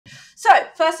So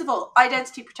first of all,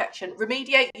 identity protection,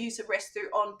 remediate user risk through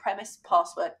on-premise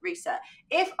password reset.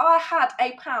 If I had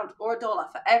 £1 or $1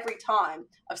 for every time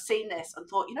I've seen this and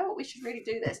thought, you know what, we should really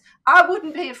do this, I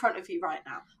wouldn't be in front of you right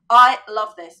now. I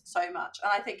love this so much.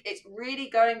 And I think it's really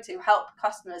going to help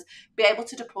customers be able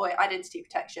to deploy identity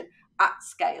protection at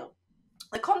scale.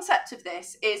 The concept of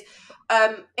this is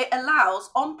it allows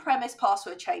on-premise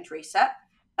password change reset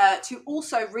to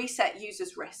also reset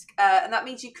users' risk. And that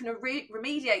means you can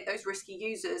remediate those risky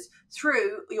users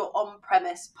through your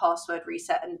on-premise password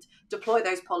reset and deploy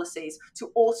those policies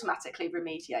to automatically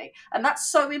remediate. And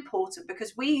that's so important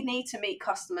because we need to meet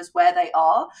customers where they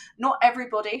are. Not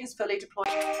everybody has fully deployed.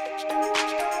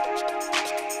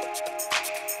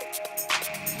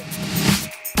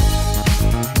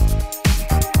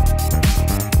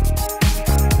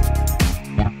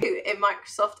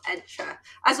 Microsoft Entra.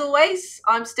 As always,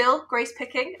 I'm still Grace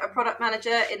Picking, a product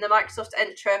manager in the Microsoft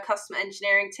Entra customer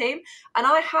engineering team, and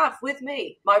I have with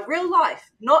me my real life,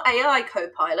 not AI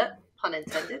co-pilot, pun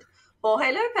intended,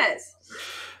 Jorge Lopez.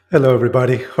 Hello,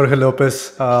 everybody. Jorge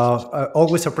Lopez.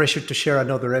 Always a pleasure to share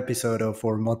another episode of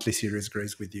our monthly series,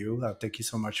 Grace, with you. Thank you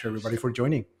so much, everybody, for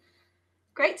joining.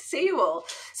 Great to see you all.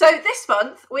 So this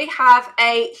month, we have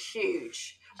a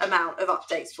huge amount of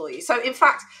updates for you. So in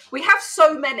fact, we have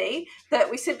so many that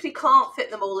we simply can't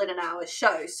fit them all in an hour's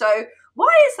show. So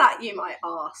why is that, you might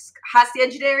ask? Has the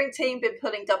engineering team been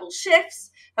pulling double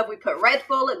shifts? Have we put Red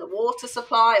Bull in the water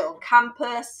supply on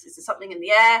campus? Is there something in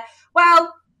the air?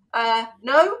 Well,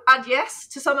 no and yes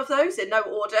to some of those in no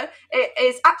order. It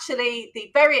is actually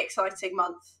the very exciting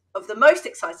month of the most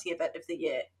exciting event of the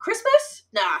year. Christmas?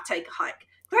 Nah, take a hike.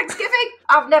 Thanksgiving?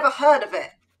 I've never heard of it.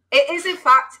 It is, in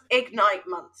fact, Ignite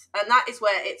month, and that is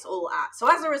where it's all at.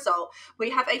 So as a result, we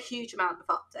have a huge amount of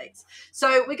updates.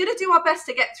 So we're going to do our best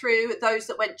to get through those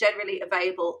that went generally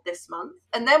available this month,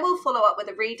 and then we'll follow up with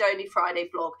a read-only Friday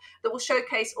blog that will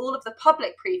showcase all of the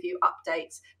public preview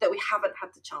updates that we haven't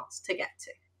had the chance to get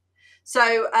to.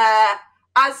 So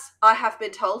as I have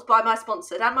been told by my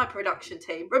sponsor and my production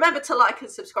team, remember to like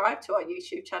and subscribe to our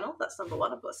YouTube channel. That's number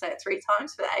one. I've got to say it 3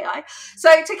 times for the AI. So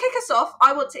to kick us off,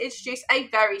 I want to introduce a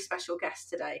very special guest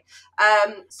today.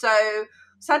 So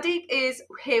Sandeep is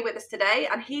here with us today,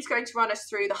 and he's going to run us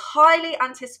through the highly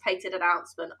anticipated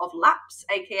announcement of LAPS,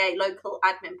 aka Local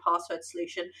Admin Password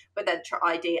Solution with Entra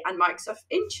ID and Microsoft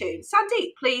Intune. Sandeep,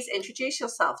 please introduce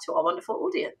yourself to our wonderful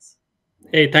audience.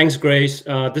 Hey, thanks, Grace.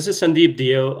 This is Sandeep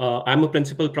Dio. I'm a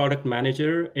principal product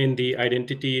manager in the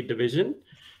identity division,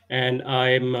 and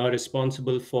I'm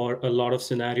responsible for a lot of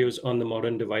scenarios on the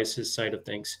modern devices side of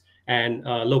things. And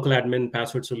local admin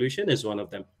password solution is one of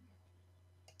them.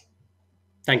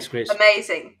 Thanks, Grace.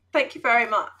 Amazing. Thank you very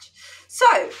much. So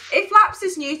if LAPS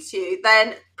is new to you,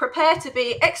 then prepare to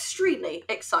be extremely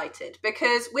excited,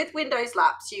 because with Windows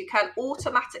LAPS, you can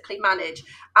automatically manage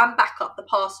and back up the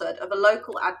password of a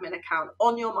local admin account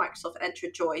on your Microsoft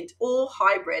Entra joined or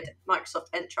hybrid Microsoft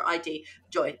Entra ID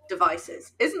joined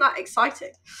devices. Isn't that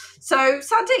exciting? So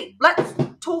Sandeep, let's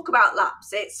talk about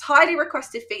LAPS. It's a highly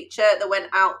requested feature that went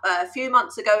out a few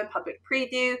months ago in public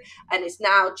preview and is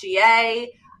now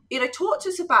GA. You know, talk to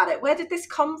us about it. Where did this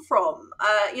come from?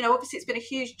 You know, obviously it's been a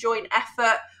huge joint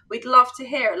effort. We'd love to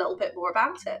hear a little bit more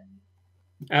about it.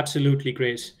 Absolutely,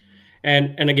 Grace.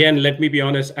 And again, let me be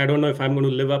honest. I don't know if I'm going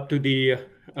to live up to the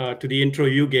intro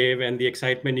you gave and the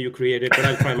excitement you created, but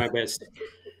I'll try my best.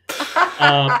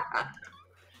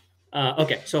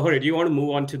 Okay, so Jorge, do you want to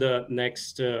move on to the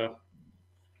next,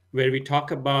 where we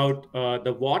talk about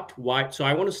the what, why? So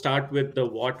I want to start with the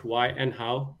what, why, and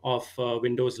how of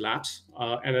Windows LAPS.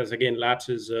 And as again, LAPS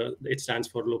is it stands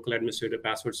for Local Administrator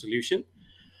Password Solution.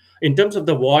 In terms of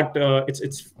the what,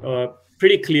 it's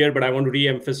pretty clear, but I want to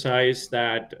re-emphasize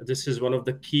that this is one of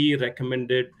the key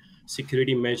recommended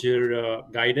security measure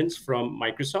guidance from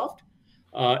Microsoft.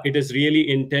 It is really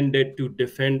intended to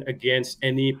defend against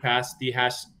any pass the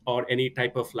hash or any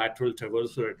type of lateral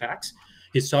traversal attacks.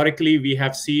 Historically, we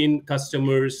have seen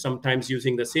customers sometimes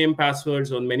using the same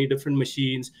passwords on many different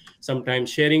machines, sometimes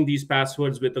sharing these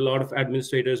passwords with a lot of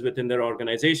administrators within their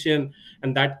organization,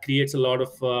 and that creates a lot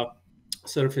of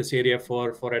surface area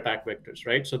for attack vectors,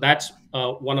 right? So that's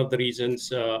one of the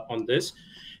reasons on this.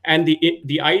 And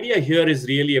the idea here is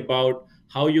really about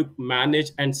how you manage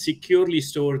and securely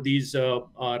store these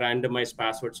randomized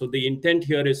passwords. So the intent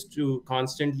here is to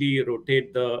constantly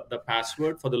rotate the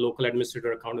password for the local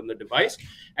administrator account on the device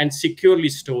and securely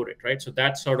store it, right? So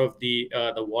that's sort of the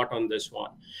what on this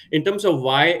one. In terms of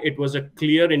why, it was a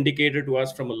clear indicator to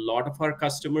us from a lot of our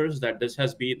customers that this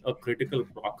has been a critical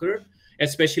blocker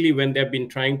especially when they've been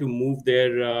trying to move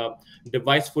their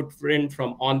device footprint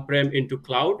from on-prem into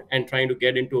cloud and trying to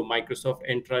get into a Microsoft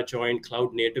Entra joined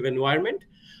cloud native environment.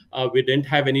 We didn't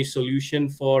have any solution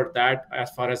for that as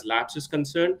far as Labs is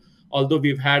concerned. Although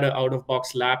we've had an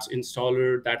out-of-box Labs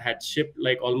installer that had shipped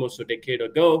like almost a decade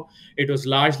ago, it was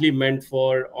largely meant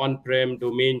for on-prem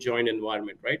domain joined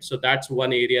environment, right? So that's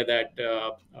one area that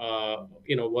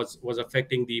was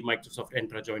affecting the Microsoft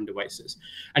Entra joined devices.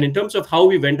 And in terms of how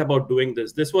we went about doing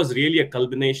this was really a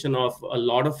culmination of a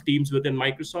lot of teams within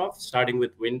Microsoft, starting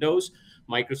with Windows,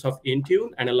 Microsoft Intune,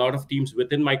 and a lot of teams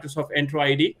within Microsoft Entra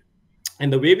ID.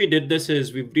 And the way we did this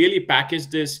is we've really packaged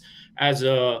this as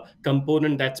a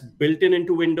component that's built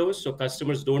into Windows. So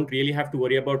customers don't really have to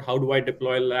worry about how do I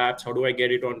deploy Labs, how do I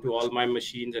get it onto all my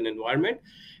machines and environment.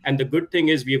 And the good thing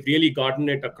is we've really gotten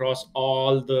it across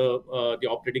all the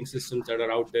operating systems that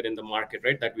are out there in the market,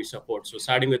 right, that we support. So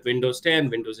starting with Windows 10,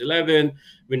 Windows 11,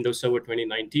 Windows Server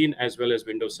 2019, as well as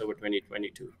Windows Server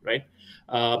 2022, right?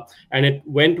 And it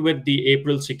went with the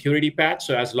April security patch.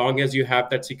 So as long as you have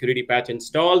that security patch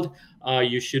installed,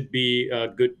 you should be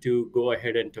good to go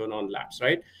ahead and turn on Labs,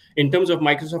 right? In terms of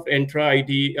Microsoft Entra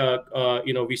ID,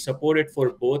 we support it for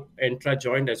both Entra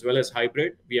joined as well as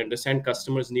hybrid. We understand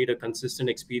customers need a consistent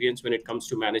experience when it comes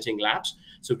to managing Labs.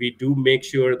 So we do make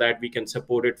sure that we can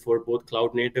support it for both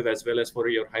cloud native as well as for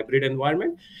your hybrid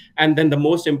environment. And then the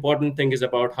most important thing is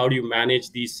about how do you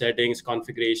manage these settings,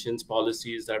 configurations,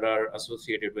 policies that are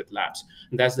associated with Labs.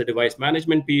 And that's the device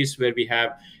management piece where we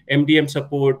have MDM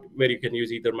support, where you can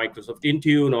use either Microsoft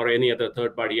Intune or any other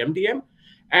third-party MDM.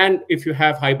 And if you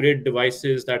have hybrid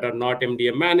devices that are not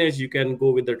MDM managed, you can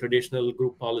go with the traditional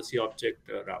group policy object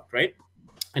route, right?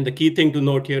 And the key thing to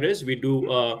note here is we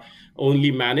do only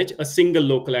manage a single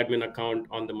local admin account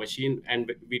on the machine,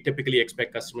 and we typically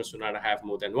expect customers to not have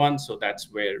more than one. So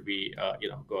that's where we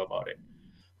go about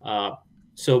it.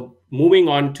 So moving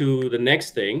on to the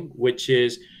next thing, which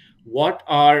is what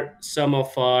are some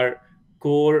of our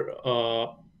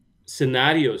core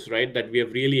scenarios, right, that we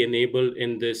have really enabled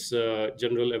in this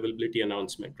general availability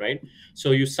announcement, right?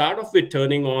 So you start off with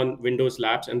turning on Windows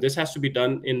Labs, and this has to be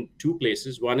done in two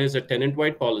places. One is a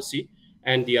tenant-wide policy,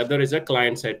 and the other is a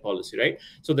client-side policy, right?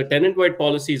 So the tenant-wide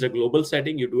policy is a global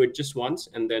setting. You do it just once,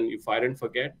 and then you fire and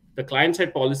forget. The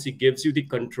client-side policy gives you the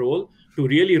control to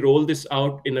really roll this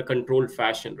out in a controlled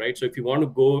fashion, right? So if you want to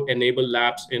go enable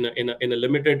Labs in a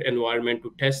limited environment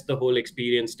to test the whole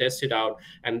experience, test it out,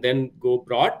 and then go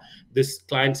broad, this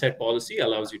client-side policy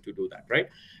allows you to do that, right?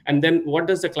 And then what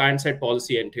does the client-side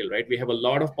policy entail, right? We have a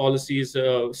lot of policies,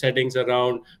 settings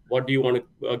around what do you want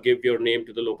to give your name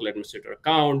to the local administrator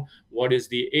account? What is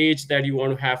the age that you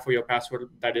want to have for your password?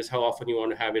 That is how often you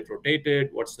want to have it rotated.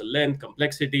 What's the length,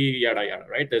 complexity, yada, yada,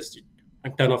 right? There's a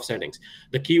ton of settings.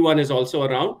 The key one is also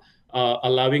around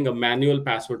allowing a manual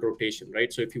password rotation,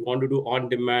 right? So if you want to do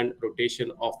on-demand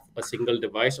rotation of a single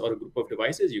device or a group of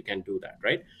devices, you can do that,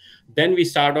 right? Then we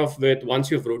start off with, once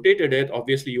you've rotated it,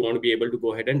 obviously you want to be able to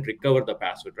go ahead and recover the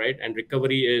password, right? And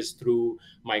recovery is through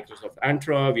Microsoft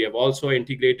Entra. We have also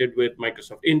integrated with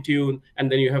Microsoft Intune,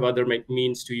 and then you have other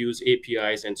means to use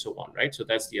APIs and so on, right? So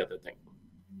that's the other thing.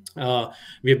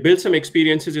 We have built some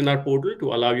experiences in our portal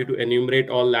to allow you to enumerate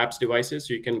all Labs devices.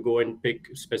 So you can go and pick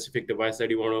specific device that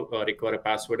you want to recover a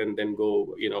password and then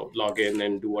go, log in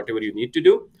and do whatever you need to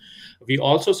do. We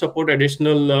also support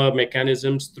additional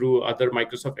mechanisms through other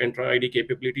Microsoft Entra ID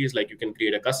capabilities, like you can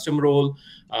create a custom role.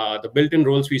 The built-in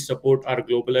roles we support are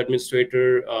global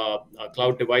administrator,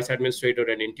 cloud device administrator,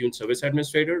 and Intune service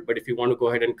administrator. But if you want to go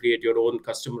ahead and create your own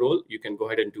custom role, you can go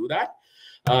ahead and do that.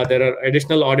 There are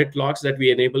additional audit logs that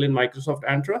we enable in Microsoft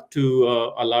Entra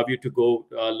to allow you to go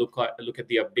look at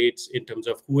the updates in terms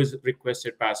of who has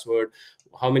requested password,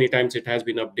 how many times it has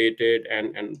been updated,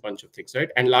 and a bunch of things, right?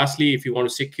 And lastly, if you want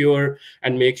to secure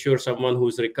and make sure someone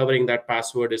who's recovering that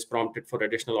password is prompted for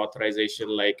additional authorization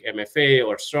like MFA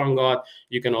or strong auth,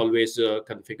 you can always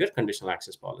configure conditional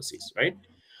access policies, right?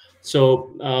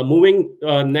 So moving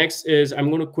next is I'm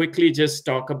going to quickly just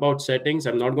talk about settings.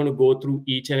 I'm not going to go through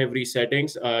each and every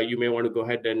settings. You may want to go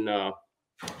ahead and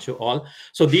show all.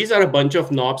 So these are a bunch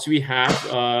of knobs we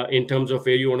have in terms of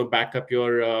where you want to back up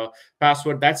your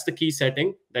password. That's the key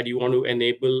setting that you want to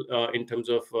enable in terms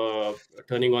of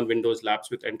turning on Windows Labs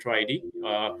with Entra ID.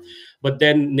 But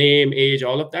then name, age,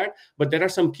 all of that. But there are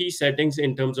some key settings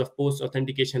in terms of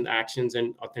post-authentication actions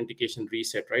and authentication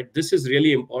reset, right? This is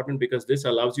really important because this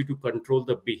allows you to control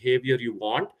the behavior you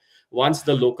want once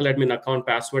the local admin account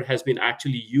password has been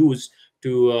actually used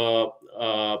to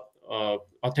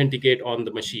authenticate on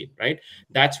the machine, right?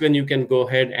 That's when you can go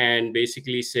ahead and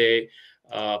basically say,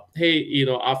 hey,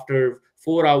 after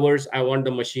 4 hours, I want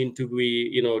the machine to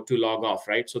be, to log off,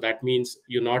 right? So that means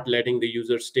you're not letting the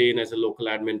user stay in as a local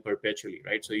admin perpetually,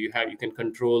 right? So you can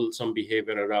control some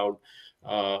behavior around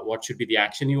what should be the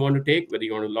action you want to take, whether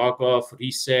you want to log off,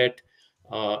 reset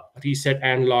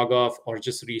and log off, or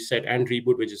just reset and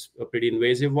reboot, which is a pretty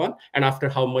invasive one, and after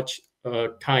how much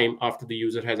time after the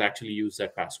user has actually used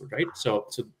that password, right? So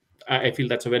I feel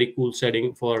that's a very cool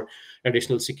setting for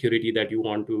additional security that you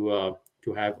want to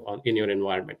have in your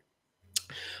environment.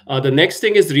 The next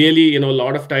thing is really, a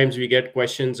lot of times we get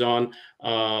questions on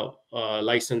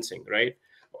licensing, right?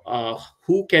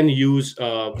 Who can use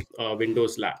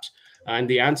Windows Labs? And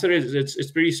the answer is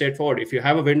it's pretty straightforward. If you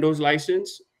have a Windows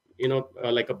license,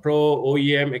 like a Pro,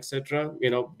 OEM, etc.,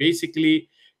 basically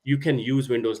you can use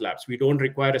Windows Labs. We don't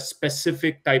require a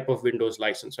specific type of Windows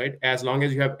license, right? As long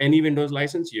as you have any Windows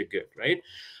license, you're good, right?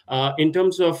 In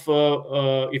terms of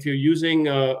if you're using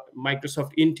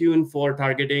Microsoft Intune for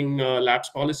targeting Labs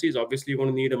policies, obviously you're going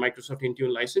to need a Microsoft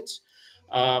Intune license.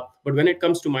 But when it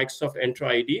comes to Microsoft Entra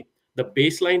ID, the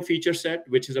baseline feature set,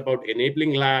 which is about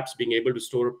enabling Labs, being able to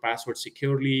store passwords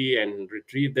securely and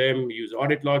retrieve them, use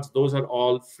audit logs, those are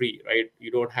all free, right?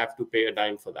 You don't have to pay a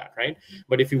dime for that, right?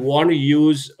 But if you want to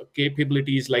use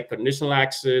capabilities like conditional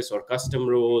access or custom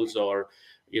roles or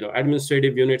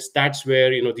administrative units, that's where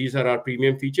these are our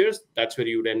premium features. That's where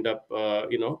you would end up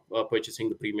purchasing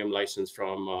the premium license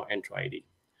from Entra ID.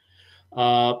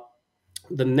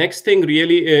 The next thing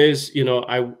really is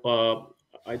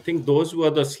I think those were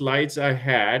the slides I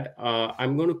had.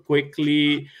 I'm going to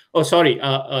quickly. Oh, sorry.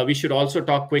 We should also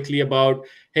talk quickly about,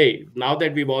 hey, now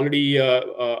that we've already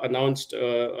announced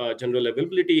general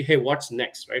availability, hey, what's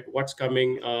next, right? What's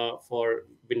coming for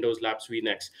Windows Labs V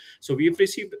next? So we've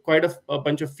received quite a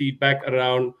bunch of feedback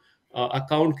around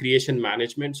account creation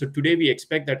management. So today we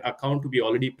expect that account to be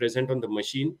already present on the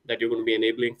machine that you're going to be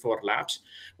enabling for Labs.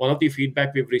 One of the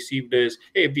feedback we've received is,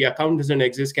 hey, if the account doesn't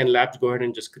exist, can Labs go ahead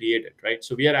and just create it, right?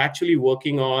 So we are actually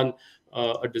working on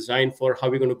a design for how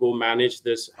we're going to go manage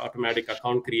this automatic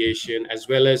account creation, as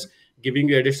well as giving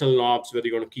you additional knobs, whether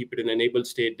you're going to keep it in enabled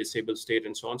state, disabled state,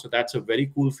 and so on. So that's a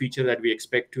very cool feature that we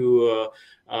expect to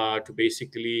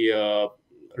basically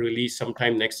release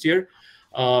sometime next year.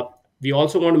 We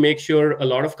also want to make sure a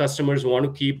lot of customers want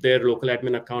to keep their local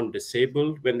admin account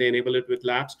disabled when they enable it with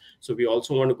Labs. So we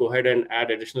also want to go ahead and add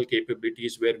additional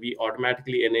capabilities where we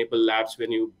automatically enable Labs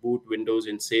when you boot Windows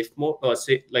in safe mode,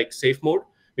 safe mode,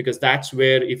 because that's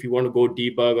where if you want to go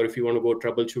debug or if you want to go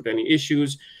troubleshoot any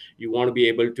issues, you want to be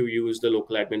able to use the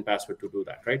local admin password to do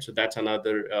that, right? So that's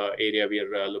another area we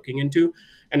are looking into.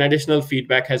 And additional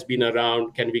feedback has been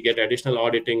around, can we get additional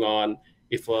auditing on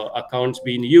if accounts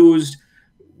being used,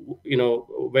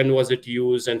 when was it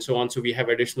used, and so on. So we have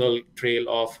additional trail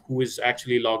of who is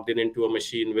actually logged into a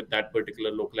machine with that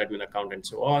particular local admin account and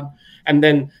so on. And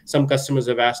then some customers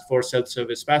have asked for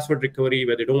self-service password recovery,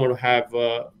 where they don't want to have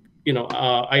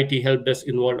IT help desk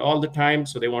involved all the time.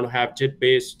 So they want to have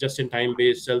JIT-based, just-in-time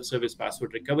based self-service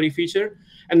password recovery feature.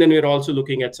 And then we're also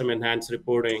looking at some enhanced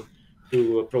reporting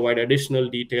to provide additional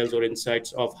details or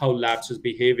insights of how Labs is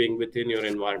behaving within your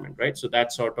environment, right? So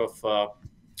that's sort of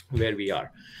where we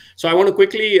are. So I want to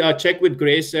quickly check with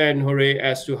Grace and Jorge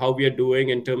as to how we are doing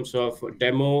in terms of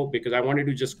demo, because I wanted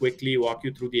to just quickly walk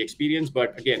you through the experience.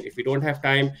 But again, if we don't have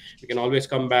time, we can always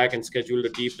come back and schedule a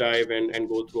deep dive and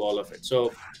go through all of it.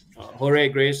 So Jorge,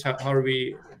 Grace, how are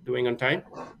we doing on time?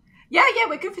 Yeah,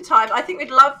 we're good for time. I think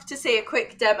we'd love to see a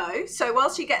quick demo. So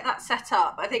whilst you get that set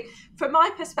up, I think from my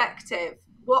perspective,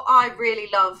 what I really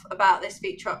love about this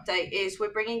feature update is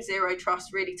we're bringing Zero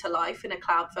Trust really to life in a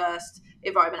cloud-first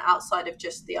environment outside of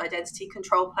just the identity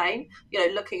control plane,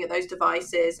 looking at those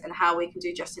devices and how we can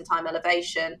do just-in-time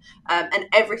elevation and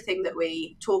everything that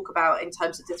we talk about in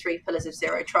terms of the 3 pillars of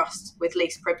Zero Trust with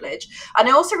least privilege. And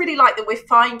I also really like that we're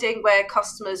finding where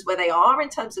customers, where they are in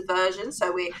terms of version.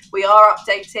 So we are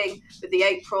updating with the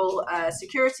April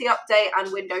security update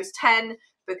and Windows 10,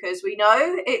 because we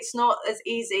know it's not as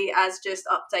easy as just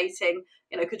updating,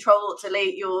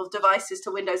 Control-Delete your devices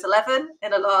to Windows 11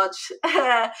 in a large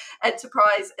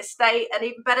enterprise estate. And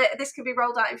even better, this can be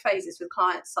rolled out in phases with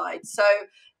client side. So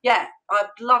yeah, I'd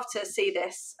love to see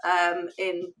this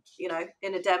in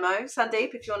a demo.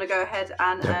 Sandeep, if you want to go ahead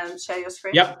and share your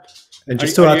screen. Yep. And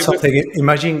just to add something,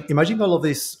 imagine all of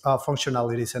these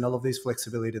functionalities and all of this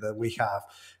flexibility that we have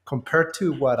compared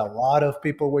to what a lot of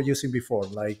people were using before,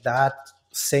 like that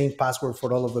same password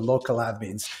for all of the local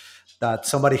admins that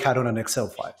somebody had on an Excel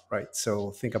file, right?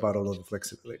 So think about all of the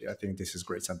flexibility. I think this is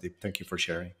great, Sandeep. Thank you for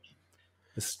sharing.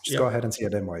 Let's just go ahead and see a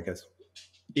demo, I guess.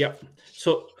 Yeah.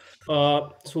 So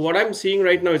what I'm seeing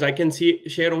right now is I can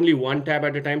share only one tab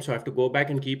at a time. So I have to go back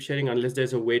and keep sharing unless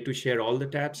there's a way to share all the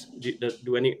tabs.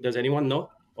 Does anyone know,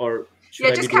 or should Yeah,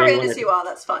 I be just carry doing on one as at a you are.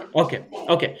 That's fine.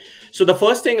 Okay. So the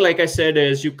first thing, like I said,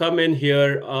 is you come in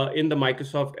here in the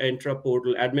Microsoft Entra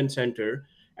portal admin center,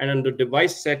 and under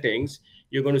device settings,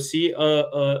 you're going to see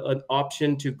an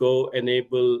option to go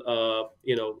enable,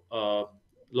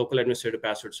 local administrator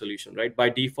password solution, right? By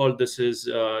default, this is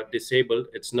disabled.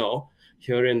 It's no.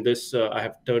 Here in this, I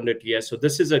have turned it yes. So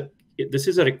this is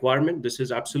a requirement. This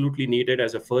is absolutely needed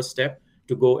as a first step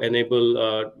to go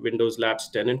enable Windows Labs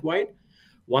tenant wide.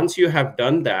 Once you have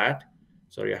done that,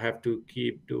 sorry, I have to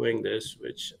keep doing this,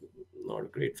 which I'm not a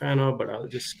great fan of, but I'll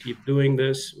just keep doing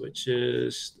this, which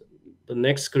is the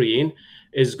next screen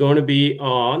is going to be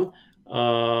on.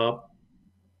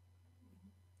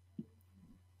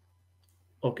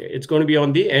 Okay, it's going to be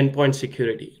on the endpoint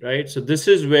security, right? So this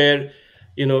is where,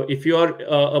 if you are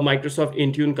a Microsoft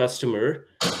Intune customer,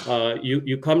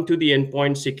 you come to the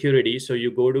endpoint security. So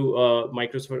you go to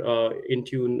Microsoft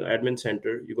Intune Admin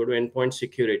Center, you go to endpoint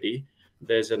security.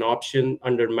 There's an option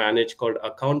under manage called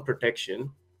account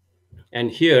protection. And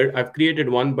here I've created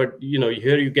one, but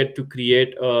here you get to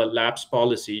create a labs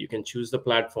policy. You can choose the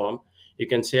platform. You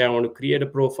can say, I want to create a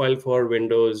profile for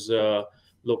Windows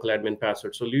local admin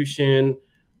password solution,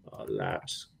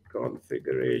 labs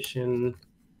configuration.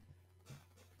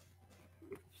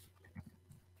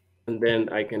 And then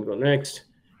I can go next.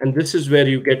 And this is where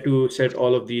you get to set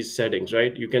all of these settings,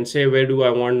 right? You can say, where do I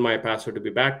want my password to be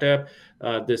backed up?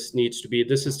 This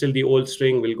is still the old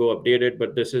string, will go updated,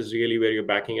 but this is really where you're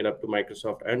backing it up to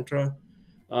Microsoft Entra.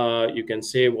 You can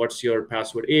say, what's your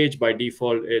password age? By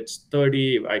default, it's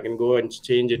 30. I can go and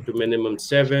change it to minimum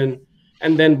 7.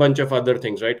 And then bunch of other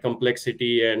things, right?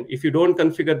 Complexity. And if you don't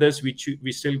configure this,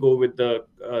 we still go with the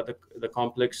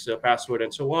complex password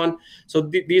and so on. So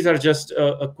these are just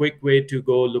a quick way to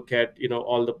go look at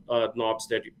all the knobs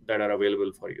that are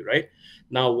available for you, right?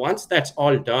 Now, once that's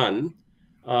all done,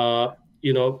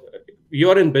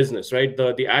 you're in business, right?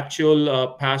 The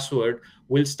actual password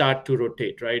will start to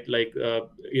rotate, right? Like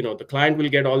the client will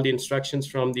get all the instructions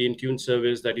from the Intune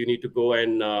service that you need to go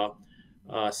and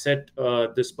set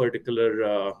this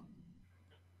particular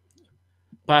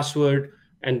password,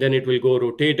 and then it will go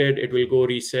rotated, it will go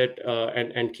reset,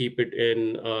 and keep it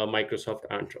in Microsoft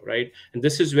Entra, right? And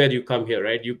this is where you come here,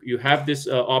 right? You have this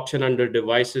option under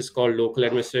devices called local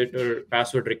administrator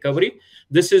password recovery.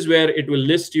 This is where it will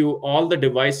list you all the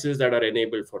devices that are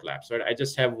enabled for labs, right? I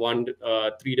just have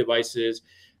 3 devices.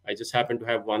 I just happen to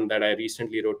have one that I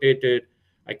recently rotated.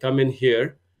 I come in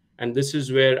here, and this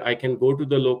is where I can go to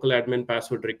the local admin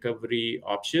password recovery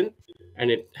option, and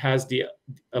it has the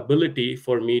ability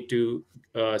for me to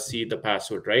see the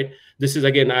password, right? This is,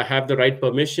 again, I have the right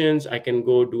permissions. I can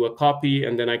go do a copy,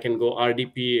 and then I can go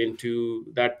RDP into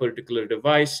that particular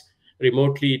device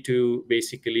remotely to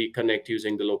basically connect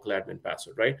using the local admin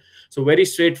password, right? So very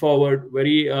straightforward,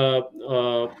 very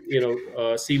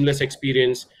seamless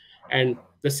experience. And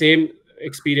the same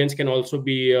experience can also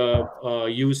be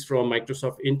used from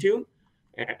Microsoft Intune.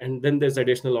 And then there's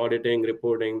additional auditing,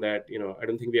 reporting that I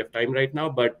don't think we have time right now,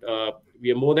 but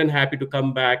we are more than happy to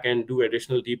come back and do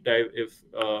additional deep dive if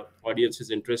audience is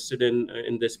interested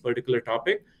in this particular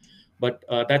topic. But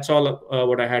that's all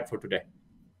what I had for today.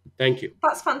 Thank you.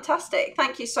 That's fantastic.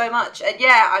 Thank you so much. And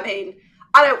yeah, I mean,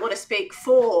 I don't want to speak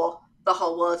for the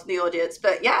whole world in the audience,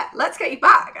 but yeah, let's get you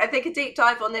back. I think a deep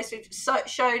dive on this, we've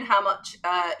shown how much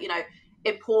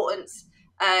importance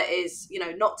is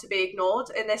not to be ignored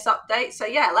in this update. So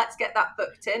yeah, let's get that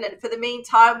booked in. And for the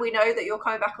meantime, we know that you're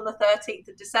coming back on the 13th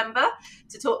of December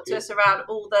to talk to us around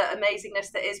all the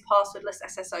amazingness that is passwordless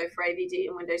SSO for AVD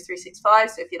and Windows 365.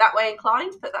 So if you're that way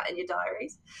inclined, put that in your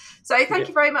diaries. So thank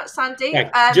you very much, Sandeep.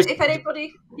 If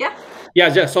anybody,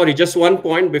 sorry, just one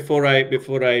point before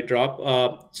I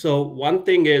drop. So one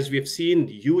thing is, we've seen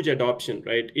huge adoption,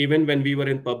 right? Even when we were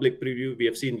in public preview, we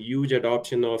have seen huge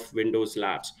adoption of Windows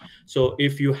Labs. So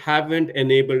if you haven't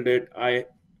enabled it, I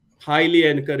highly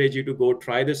encourage you to go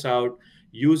try this out,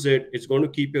 use it. It's going to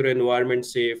keep your environment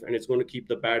safe, and it's going to keep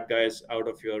the bad guys out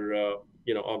of your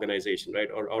organization, right?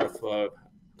 Or out of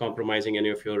compromising any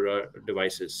of your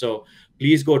devices. So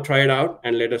please go try it out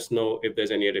and let us know if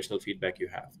there's any additional feedback you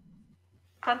have.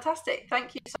 Fantastic.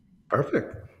 Thank you.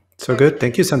 Perfect. So good.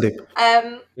 Thank you, Sandeep.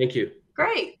 Thank you.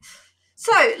 Great.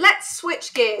 So let's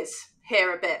switch gears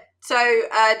here a bit. So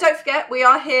don't forget, we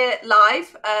are here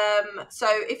live. So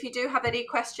if you do have any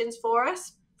questions for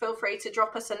us, feel free to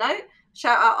drop us a note.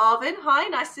 Shout out Arvin. Hi,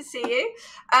 nice to see you.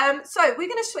 So we're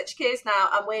going to switch gears now,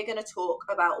 and we're going to talk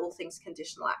about all things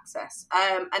conditional access.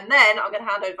 And then I'm going to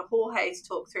hand over to Jorge to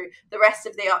talk through the rest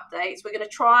of the updates. We're going to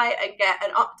try and get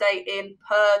an update in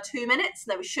per 2 minutes,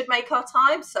 and then we should make our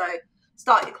time. So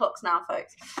start your clocks now,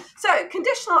 folks. So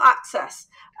conditional access.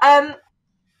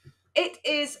 It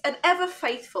is an ever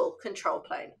faithful control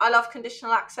plane. I love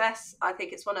conditional access. I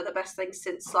think it's one of the best things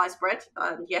since sliced bread.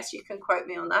 Yes, you can quote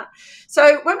me on that.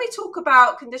 So when we talk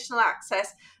about conditional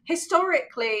access,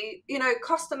 historically,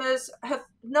 customers have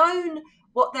known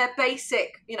what their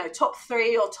basic, top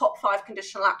 3 or top 5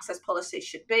 conditional access policies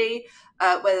should be,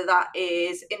 whether that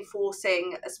is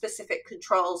enforcing specific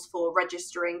controls for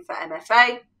registering for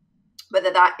MFA,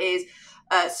 whether that is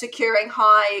securing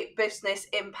high business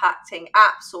impacting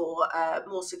apps or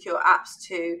more secure apps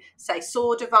to, say,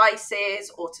 SOAR devices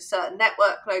or to certain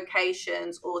network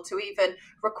locations, or to even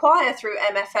require through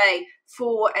MFA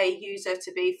for a user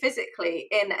to be physically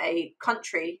in a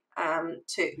country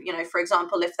to, for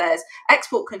example, if there's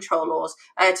export control laws,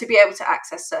 to be able to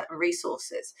access certain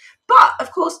resources. But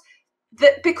of course,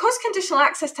 because conditional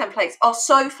access templates are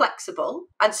so flexible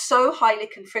and so highly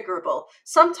configurable,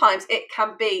 sometimes it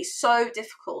can be so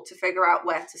difficult to figure out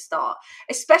where to start,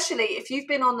 especially if you've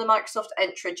been on the Microsoft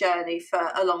Entra journey for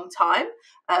a long time,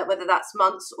 whether that's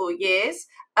months or years.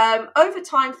 Over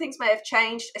time, things may have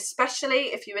changed,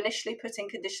 especially if you initially put in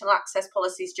conditional access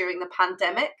policies during the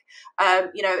pandemic.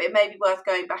 It may be worth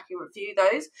going back and review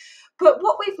those. But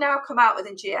what we've now come out with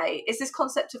in GA is this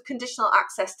concept of conditional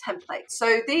access templates.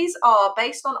 So these are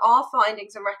based on our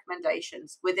findings and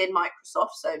recommendations within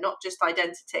Microsoft, so not just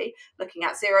identity, looking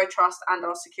at zero trust and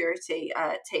our security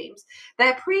teams.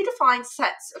 They're predefined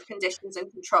sets of conditions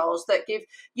and controls that give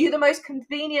you the most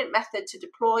convenient method to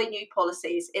deploy new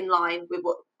policies in line with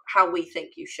how we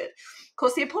think you should. Of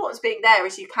course, the importance being there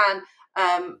is you can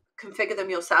configure them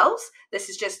yourselves. This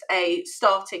is just a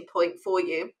starting point for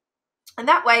you. And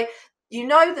that way, you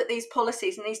know that these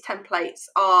policies and these templates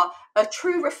are a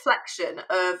true reflection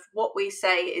of what we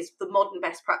say is the modern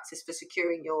best practice for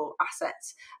securing your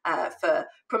assets, for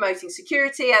promoting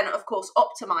security, and of course,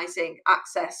 optimizing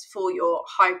access for your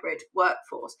hybrid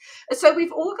workforce. And so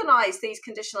we've organized these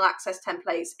conditional access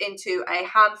templates into a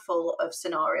handful of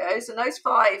scenarios. And those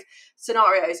 5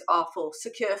 scenarios are for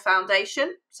secure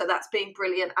foundation. So that's being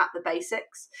brilliant at the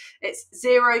basics. It's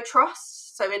zero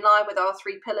trust. So in line with our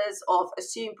 3 pillars of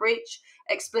assume breach,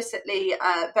 explicitly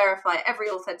verify every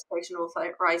authentication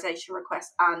authorization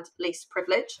request and least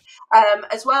privilege,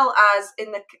 as well as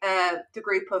in the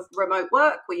group of remote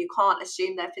work, where you can't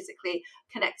assume they're physically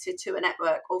connected to a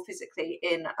network or physically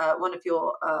in one of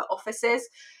your offices.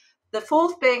 The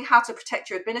 4th being how to protect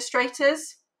your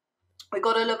administrators. We've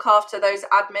got to look after those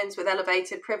admins with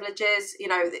elevated privileges.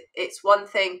 It's one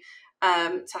thing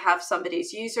to have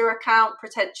somebody's user account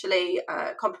potentially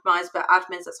compromised, but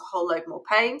admins, that's a whole load more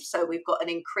pain. So we've got an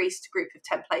increased group of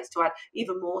templates to add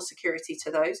even more security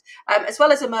to those, as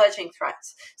well as emerging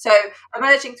threats. So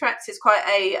emerging threats is quite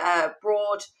a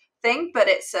broad thing, but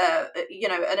it's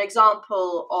an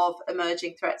example of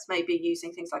emerging threats may be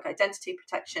using things like identity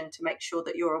protection to make sure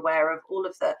that you're aware of all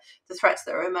of the threats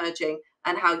that are emerging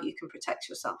and how you can protect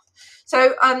yourself.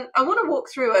 So I want to walk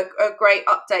through a great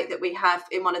update that we have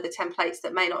in one of the templates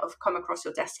that may not have come across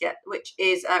your desk yet, which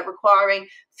is requiring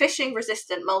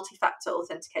phishing-resistant multi-factor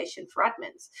authentication for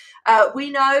admins.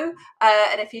 We know,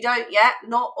 and if you don't yet,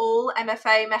 not all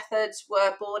MFA methods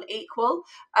were born equal.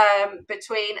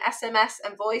 Between SMS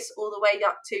and voice, all the way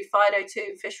up to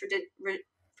FIDO2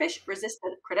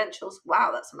 fish-resistant credentials.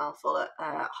 Wow, that's a mouthful at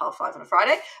 5:30 on a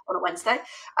Friday, on a Wednesday.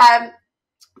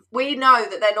 We know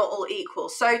that they're not all equal.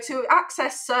 So to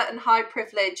access certain high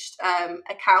privileged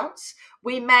accounts,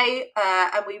 we may,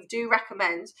 and we do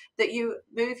recommend that you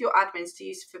move your admins to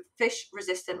use phish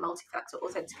resistant multi-factor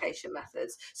authentication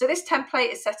methods. So this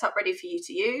template is set up ready for you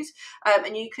to use,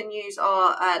 and you can use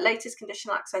our latest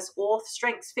conditional access auth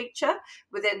strengths feature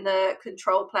within the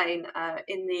control plane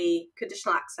in the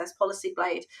conditional access policy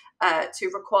blade to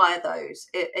require those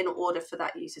in order for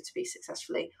that user to be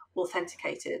successfully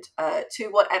authenticated to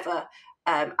whatever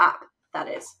app that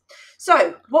is.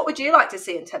 So what would you like to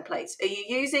see in templates? Are you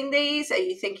using these? Are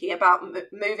you thinking about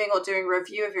moving or doing a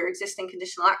review of your existing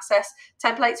conditional access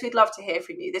templates? We'd love to hear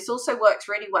from you. This also works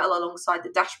really well alongside the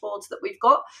dashboards that we've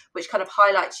got, which kind of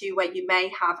highlights you where you may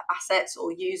have assets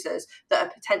or users that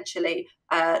are potentially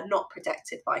not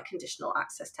protected by conditional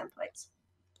access templates.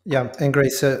 Yeah, and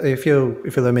great. So if you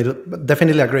let me,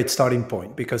 definitely a great starting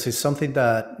point, because it's something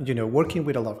that, working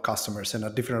with a lot of customers and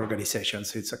at different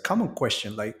organizations, it's a common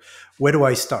question like, where do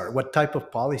I start? What type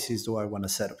of policies do I want to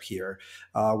set up here?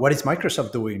 What is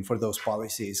Microsoft doing for those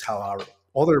policies? How are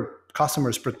other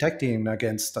customers protecting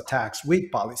against attacks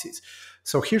with policies?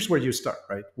 So here's where you start,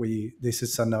 right? This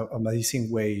is an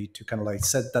amazing way to kind of like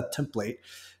set that template,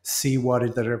 see what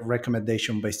is the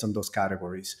recommendation based on those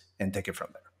categories, and take it from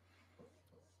there.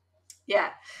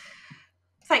 Yeah.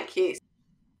 Thank you.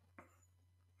 By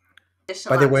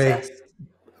Additional the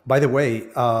access. way,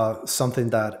 something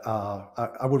that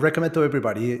I would recommend to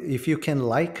everybody, if you can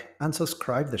like and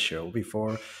subscribe the show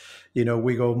before,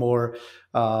 we go more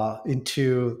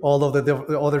into all of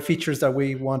the other features that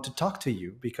we want to talk to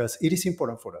you, because it is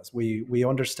important for us. We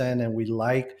understand and we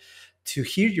like to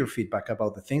hear your feedback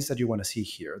about the things that you want to see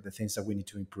here, the things that we need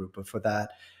to improve. But for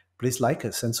that, please like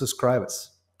us and subscribe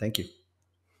us. Thank you.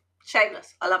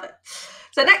 Shameless. I love it.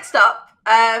 So next up,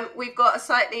 we've got a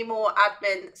slightly more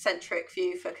admin-centric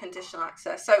view for conditional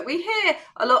access. So we hear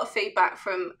a lot of feedback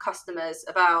from customers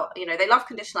about, they love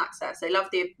conditional access. They love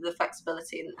the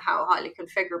flexibility and how highly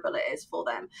configurable it is for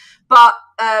them. But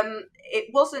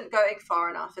it wasn't going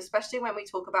far enough, especially when we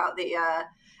talk about the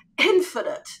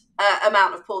infinite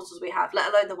amount of portals we have,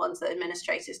 let alone the ones that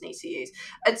administrators need to use.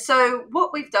 And so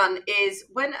what we've done is,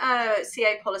 when a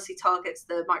CA policy targets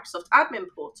the Microsoft admin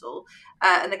portal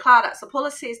and the cloud apps, the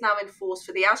policy is now enforced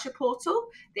for the Azure portal,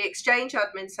 the Exchange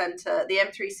Admin Center, the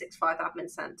M365 Admin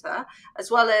Center,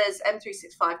 as well as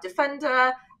M365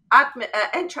 Defender,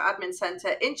 Entra Admin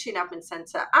Center, Intune Admin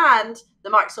Center, and the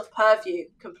Microsoft Purview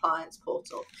Compliance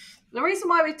Portal. And the reason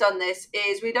why we've done this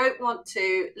is we don't want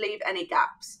to leave any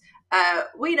gaps.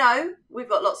 We know we've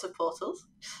got lots of portals.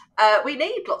 We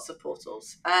need lots of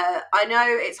portals. I know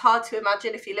it's hard to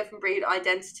imagine, if you live and breathe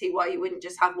identity, why you wouldn't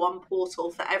just have one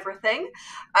portal for everything.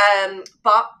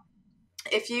 But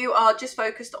if you are just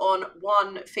focused on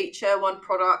one feature, one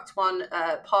product, one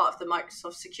part of the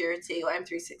Microsoft Security or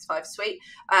M365 suite,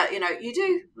 you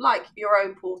do like your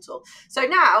own portal. So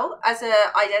now, as an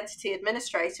identity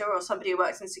administrator or somebody who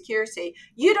works in security,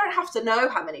 you don't have to know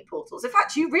how many portals. In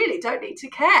fact, you really don't need to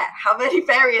care how many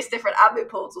various different admin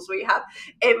portals we have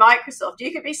in Microsoft.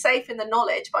 You can be safe in the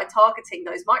knowledge, by targeting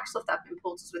those Microsoft admin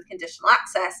portals with conditional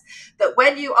access, that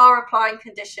when you are applying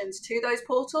conditions to those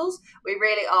portals, we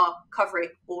really are covering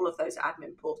all of those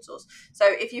admin portals. So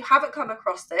if you haven't come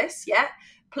across this yet,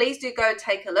 please do go and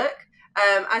take a look.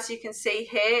 As you can see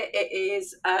here, it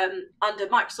is under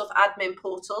Microsoft admin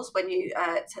portals when you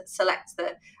select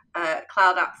the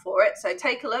cloud app for it. So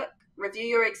take a look, review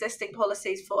your existing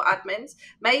policies for admins,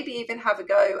 maybe even have a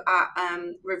go at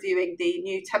reviewing the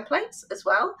new templates as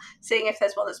well, seeing if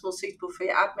there's one that's more suitable for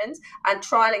your admins, and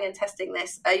trialing and testing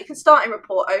this. You can start in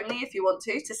report only if you want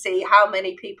to see how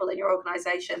many people in your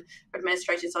organization,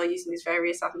 administrators, are using these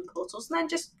various admin portals, and then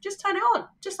just turn it on,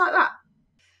 just like that.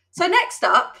 So next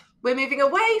up, we're moving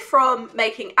away from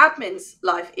making admins'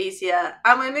 life easier,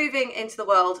 and we're moving into the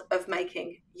world of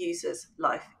making users'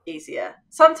 life easier.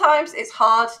 Sometimes it's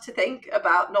hard to think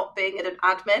about not being an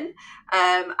admin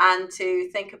and to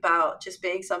think about just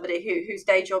being somebody whose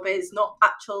day job is not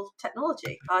actual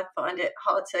technology. I find it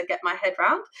hard to get my head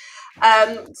around.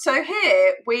 So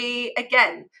here we,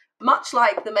 again, much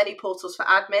like the many portals for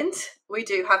admins, we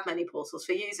do have many portals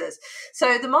for users.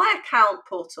 So the My Account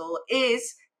portal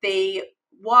is the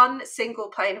one single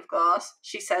pane of glass,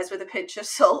 she says with a pinch of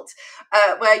salt,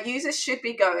 where users should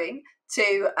be going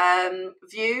to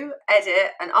view,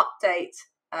 edit, and update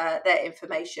their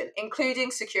information, including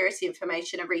security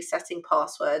information and resetting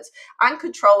passwords, and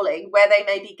controlling where they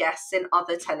may be guests in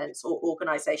other tenants or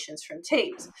organizations from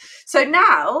teams. So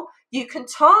now you can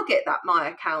target that My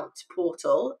Account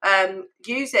portal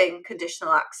using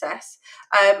conditional access,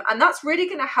 and that's really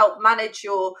going to help manage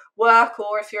your work,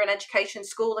 or if you're an education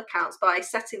school accounts, by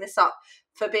setting this up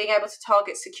for being able to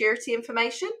target security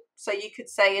information. So you could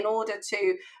say, in order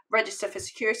to register for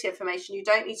security information, you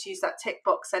don't need to use that tick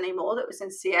box anymore that was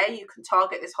in CA. You can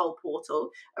target this whole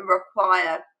portal and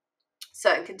require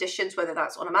certain conditions, whether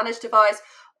that's on a managed device,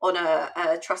 on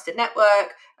a trusted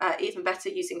network, even better,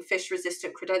 using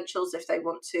phish-resistant credentials if they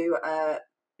want to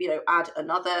add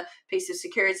another piece of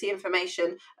security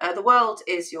information. The world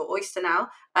is your oyster now,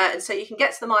 and so you can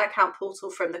get to the My Account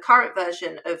portal from the current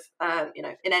version of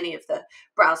in any of the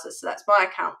browsers. So that's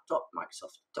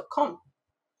myaccount.microsoft.com.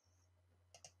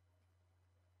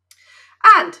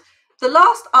 And the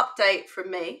last update from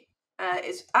me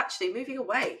is actually moving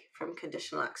away from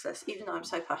conditional access, even though I'm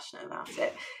so passionate about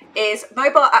it, is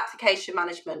mobile application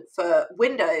management for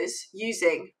Windows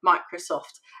using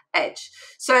Microsoft Edge.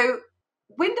 So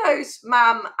Windows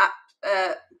MAM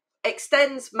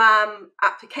extends MAM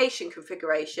application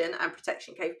configuration and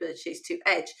protection capabilities to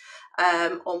Edge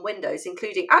on Windows,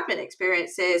 including admin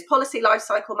experiences, policy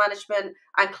lifecycle management,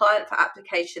 and client for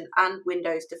application and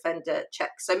Windows Defender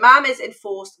checks. So MAM is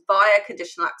enforced via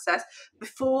conditional access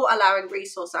before allowing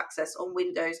resource access on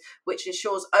Windows, which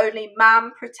ensures only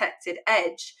MAM protected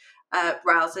Edge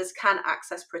browsers can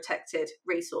access protected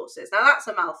resources. Now that's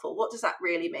a mouthful. What does that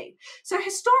really mean? So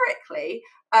historically,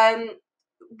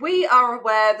 we are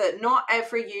aware that not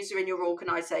every user in your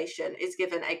organization is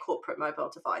given a corporate mobile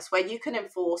device where you can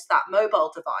enforce that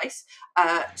mobile device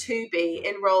to be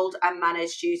enrolled and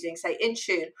managed using, say,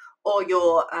 Intune or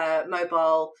your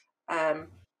mobile, oh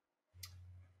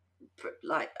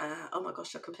my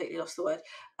gosh, I completely lost the word.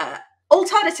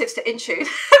 Alternatives to Intune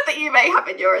that you may have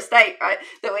in your estate, right,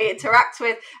 that we interact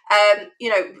with.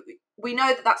 We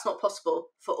know that that's not possible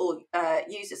for all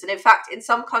users. And in fact, in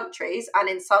some countries and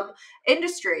in some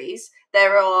industries,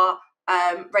 there are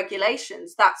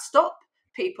regulations that stop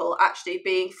people actually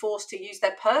being forced to use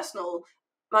their personal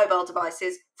mobile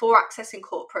devices for accessing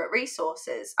corporate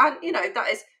resources. And, that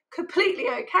is completely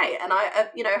okay. And I,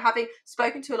 having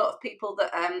spoken to a lot of people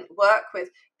that work with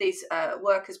these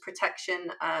workers' protection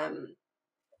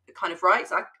kind of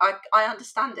rights, I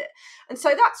understand it. And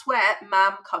so that's where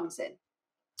MAM comes in.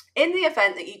 In the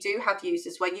event that you do have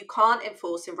users where you can't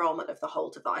enforce enrollment of the whole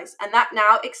device, and that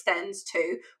now extends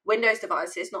to Windows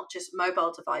devices, not just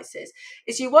mobile devices,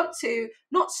 is you want to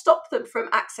not stop them from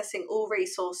accessing all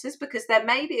resources because there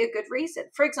may be a good reason.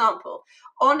 For example,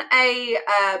 on a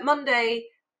Monday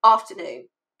afternoon,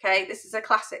 okay, this is a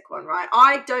classic one, right?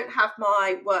 I don't have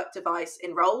my work device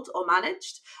enrolled or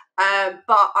managed,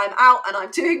 but I'm out and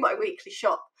I'm doing my weekly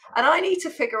shop. And I need to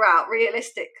figure out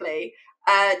realistically,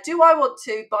 do I want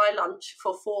to buy lunch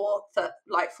for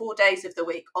 4 days of the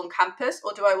week on campus,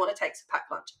 or do I want to take some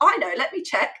packed lunch? I know, let me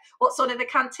check what's on in the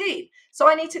canteen. So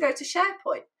I need to go to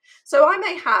SharePoint. So I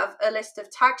may have a list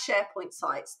of tagged SharePoint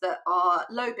sites that are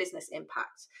low business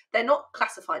impact. They're not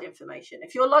classified information.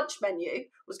 If your lunch menu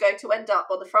was going to end up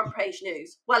on the front page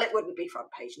news, well, it wouldn't be front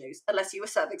page news unless you were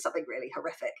serving something really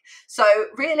horrific. So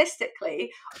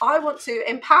realistically, I want to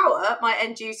empower my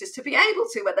end users to be able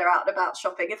to, when they're out and about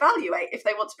shopping, evaluate if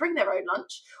they want to bring their own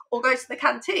lunch or go to the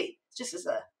canteen, just as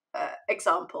an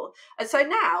example. And so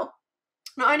now,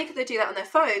 not only can they do that on their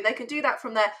phone, they can do that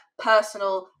from their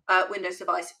personal Windows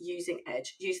device using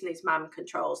Edge, using these MAM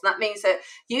controls. And that means that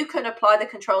you can apply the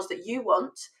controls that you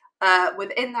want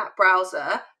within that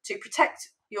browser to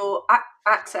protect your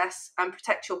access and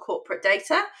protect your corporate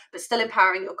data, but still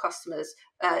empowering your customers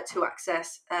to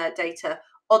access data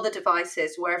on the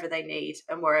devices wherever they need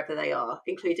and wherever they are,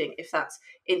 including if that's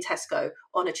in Tesco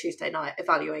on a Tuesday night,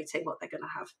 evaluating what they're going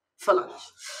to have for lunch.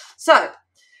 So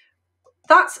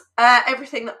that's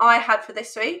everything that I had for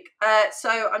this week.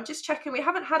 So I'm just checking. We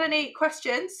haven't had any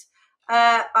questions.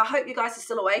 I hope you guys are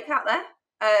still awake out there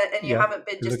and you haven't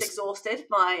been just exhausted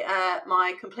by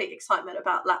my complete excitement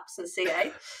about LAPS and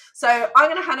CA. So I'm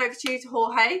going to hand over to you, to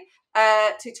Jorge,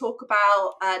 to talk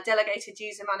about delegated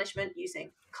user management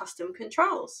using custom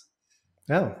controls.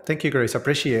 Oh, thank you, Grace.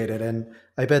 Appreciate it. And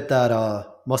I bet that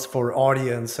most of our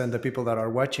audience and the people that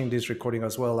are watching this recording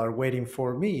as well are waiting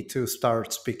for me to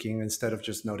start speaking instead of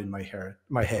just nodding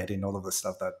my head in all of the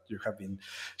stuff that you have been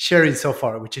sharing so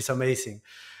far, which is amazing.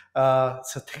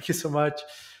 So thank you so much.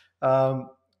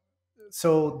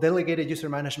 So delegated user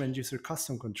management, user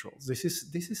custom controls. This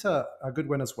is a good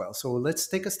one as well. So let's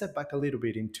take a step back a little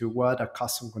bit into what a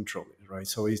custom control is, right?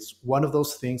 So it's one of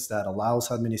those things that allows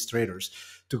administrators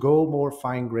to go more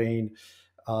fine-grained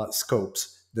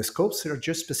scopes. The scopes are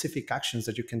just specific actions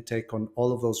that you can take on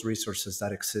all of those resources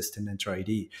that exist in Entra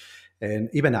ID, and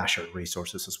even Azure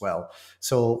resources as well.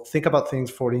 So think about things,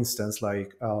 for instance,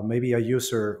 like maybe a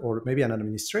user or maybe an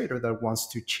administrator that wants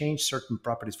to change certain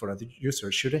properties for a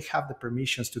user shouldn't have the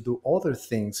permissions to do other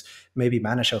things, maybe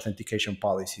manage authentication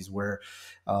policies, where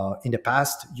in the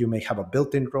past, you may have a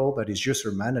built-in role that is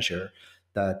user manager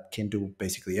that can do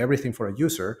basically everything for a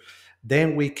user.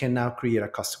 Then we can now create a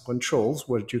custom controls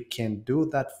where you can do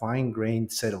that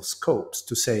fine-grained set of scopes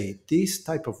to say this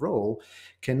type of role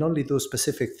can only do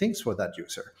specific things for that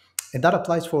user. And that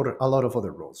applies for a lot of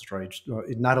other roles, right?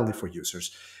 Not only for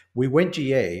users. We went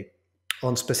GA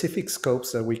on specific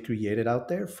scopes that we created out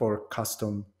there for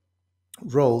custom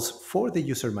roles for the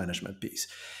user management piece.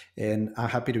 And I'm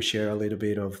happy to share a little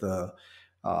bit of the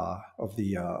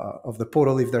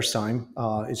portal if there's time.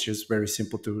 It's just very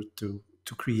simple to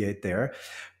create there.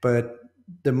 But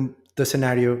the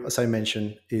scenario, as I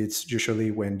mentioned, it's usually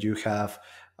when you have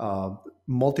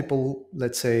multiple,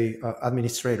 let's say,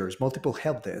 administrators, multiple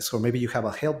help desks, or maybe you have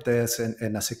a help desk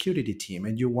and a security team,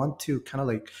 and you want to kind of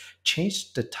like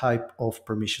change the type of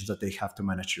permissions that they have to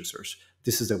manage users.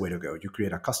 This is the way to go. You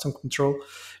create a custom control,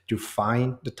 you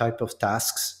find the type of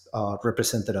tasks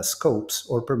represented as scopes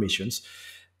or permissions,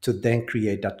 to then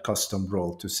create that custom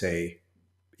role to say,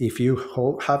 if you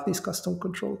have this custom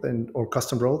control or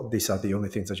custom role, these are the only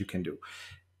things that you can do.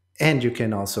 And you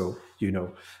can also,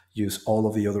 use all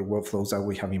of the other workflows that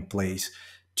we have in place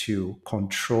to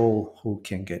control who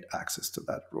can get access to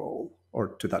that role or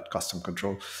to that custom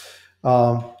control.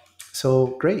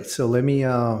 So great. So let me,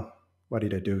 what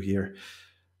did I do here?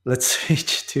 Let's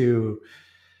switch to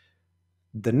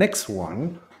the next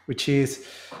one, which is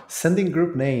sending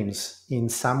group names in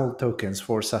SAML tokens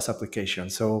for SaaS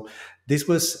applications. So this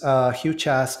was a huge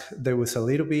ask. There was a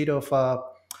little bit of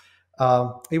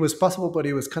it was possible, but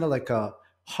it was kind of like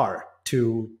hard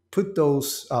to put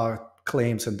those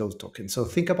claims and those tokens. So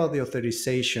think about the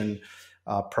authorization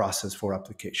process for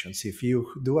applications. If you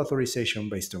do authorization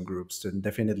based on groups, then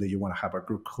definitely you want to have a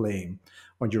group claim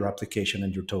on your application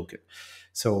and your token.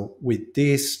 So with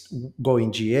this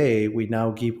going GA, we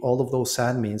now give all of those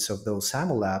admins of those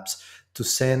SAML apps to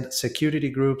send security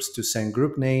groups, to send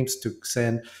group names, to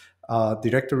send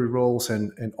directory roles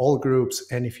and all groups.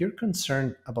 And if you're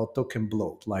concerned about token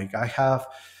bloat, like I have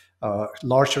a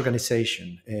large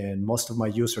organization and most of my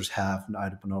users have, I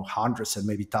don't know, hundreds and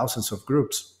maybe thousands of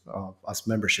groups as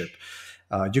membership,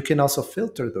 you can also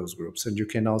filter those groups, and you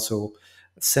can also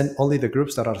send only the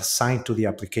groups that are assigned to the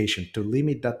application to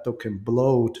limit that token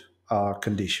bloat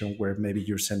condition where maybe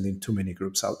you're sending too many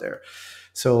groups out there.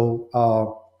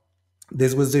 So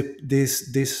this was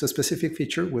this specific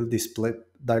feature will display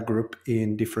that group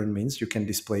in different means. You can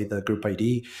display the group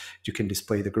ID, you can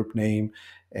display the group name,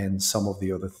 and some of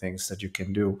the other things that you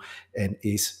can do. And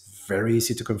it's very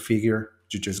easy to configure.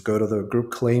 You just go to the group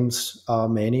claims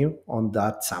menu on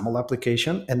that SAML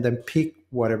application and then pick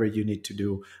whatever you need to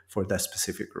do for that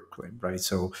specific group claim, right?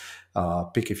 So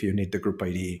pick if you need the group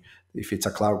ID, if it's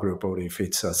a cloud group, or if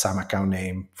it's a SAM account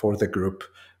name for the group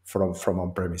from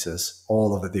on-premises,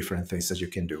 all of the different things that you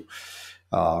can do.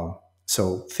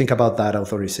 So think about that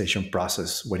authorization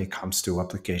process when it comes to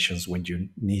applications, when you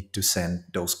need to send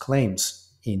those claims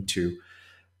into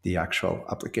the actual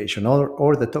application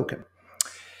or the token.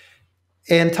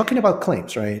 And talking about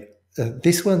claims, right?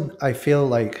 This one I feel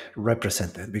like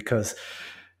represented, because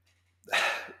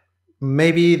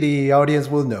maybe the audience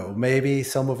will know, maybe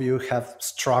some of you have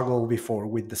struggled before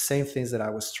with the same things that I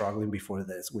was struggling before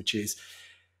this, which is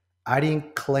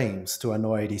adding claims to an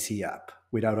OIDC app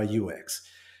without a UX.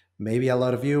 Maybe a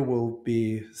lot of you will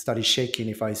be starting shaking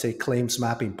if I say claims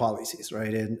mapping policies,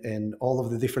 right? And all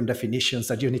of the different definitions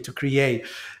that you need to create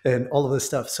and all of this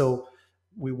stuff. So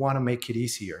we want to make it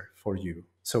easier for you.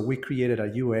 So we created a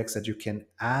UX that you can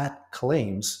add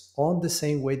claims on the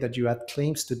same way that you add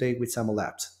claims today with SAML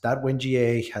apps. That when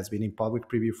GA has been in public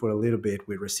preview for a little bit,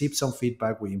 we received some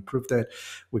feedback, we improved it,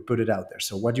 we put it out there.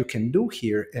 So what you can do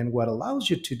here and what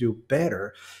allows you to do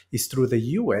better is through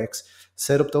the UX,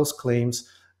 set up those claims,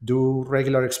 do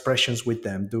regular expressions with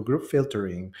them, do group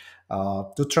filtering,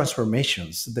 do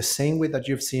transformations, the same way that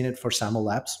you've seen it for SAML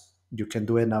apps. You can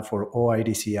do it now for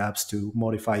OIDC apps to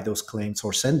modify those claims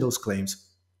or send those claims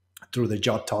through the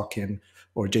JOT token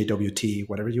or JWT,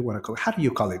 whatever you want to call it. How do you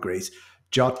call it, Grace?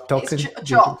 JOT token? It's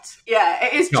JOT. Yeah,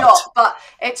 it is JOT, but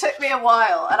it took me a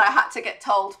while and I had to get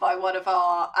told by one of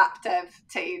our app dev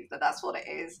team that that's what it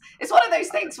is. It's one of those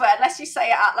things where unless you say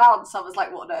it out loud, someone's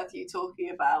like, what on earth are you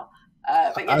talking about?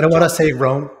 But yeah, I don't want to say it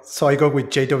wrong, so I go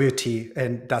with JWT,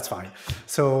 and that's fine.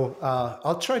 So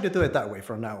I'll try to do it that way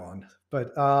from now on.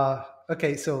 But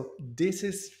okay, so this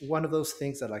is one of those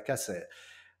things that, like I said,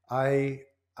 I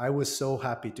was so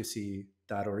happy to see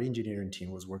that our engineering team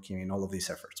was working in all of these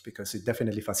efforts, because it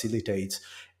definitely facilitates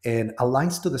and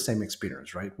aligns to the same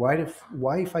experience, right? Why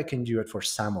if I can do it for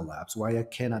SAML apps, why I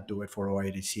cannot do it for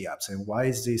OIDC apps? And why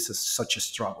is this such a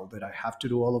struggle that I have to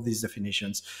do all of these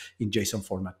definitions in JSON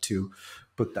format to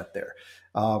put that there?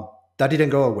 That didn't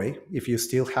go away. If you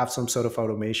still have some sort of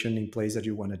automation in place that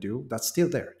you want to do, that's still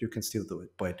there. You can still do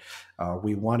it. But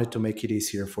we wanted to make it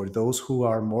easier for those who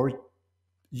are more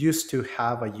used to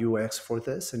have a UX for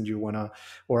this, and you want to,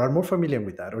 or are more familiar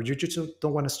with that, or you just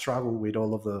don't want to struggle with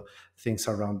all of the things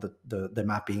around the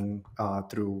mapping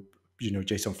through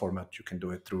JSON format. You can do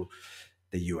it through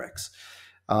the UX.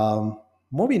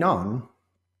 Moving on,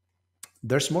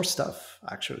 there's more stuff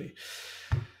actually.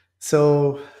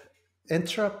 So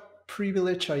Entra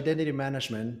Privilege Identity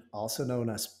Management, also known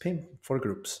as PIM for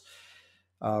groups,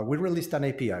 we released an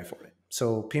API for it.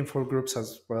 So PIM for groups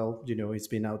as well, it's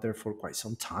been out there for quite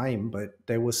some time, but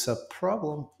there was a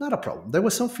problem, not a problem. There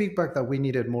was some feedback that we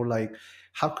needed more like,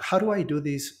 how do I do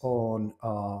this on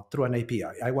through an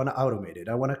API? I want to automate it.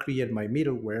 I want to create my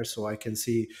middleware so I can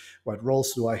see what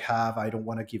roles do I have. I don't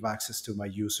want to give access to my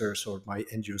users or my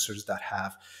end users that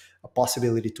have a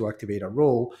possibility to activate a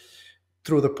role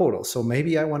through the portal. So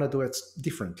maybe I want to do it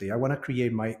differently. I want to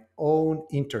create my own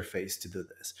interface to do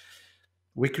this.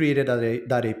 We created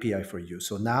that API for you.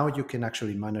 So now you can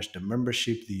actually manage the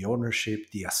membership, the ownership,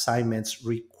 the assignments,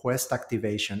 request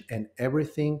activation, and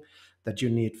everything that you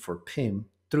need for PIM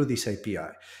through this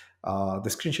API. The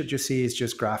screenshot you see is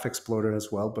just Graph Explorer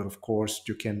as well, but of course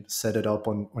you can set it up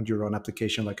on your own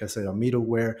application. Like I said, a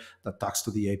middleware that talks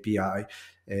to the API,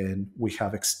 and we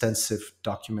have extensive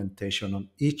documentation on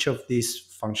each of these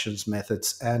functions,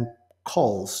 methods, and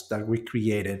calls that we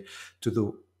created to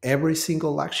do every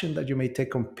single action that you may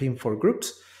take on PIM for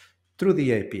groups through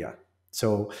the API.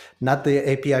 So not the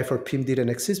API for PIM didn't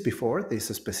exist before. This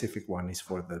specific one is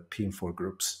for the PIM for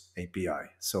groups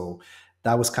API. So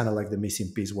that was kind of like the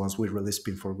missing piece. Once we released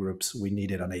PIM for groups, we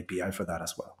needed an API for that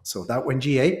as well. So that went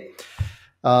GA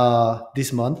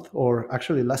this month, or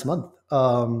actually last month.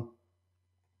 I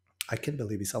can't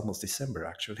believe it's almost December,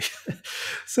 actually.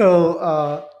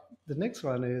 So the next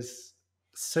one is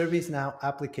ServiceNow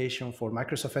application for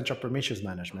Microsoft Entra Permissions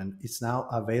Management. It's now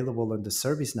available in the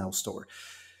ServiceNow store.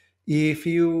 If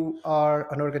you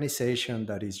are an organization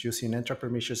that is using Entra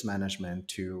Permissions Management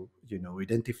to,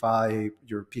 identify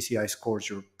your PCI scores,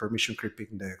 your permission creep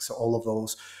index, all of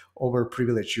those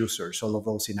overprivileged users, all of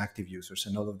those inactive users,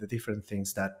 and all of the different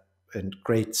things and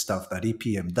great stuff that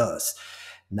EPM does,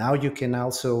 now you can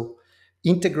also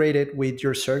integrate it with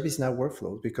your ServiceNow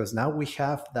workflows, because now we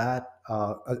have that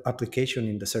application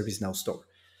in the ServiceNow store.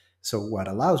 So what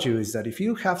allows you is that if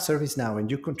you have ServiceNow and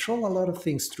you control a lot of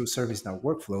things through ServiceNow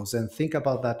workflows, then think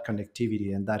about that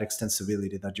connectivity and that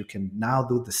extensibility, that you can now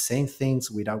do the same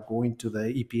things without going to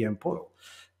the EPM portal.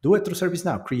 Do it through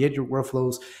ServiceNow. Create your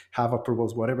workflows, have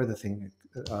approvals, whatever the thing,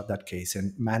 that case,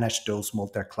 and manage those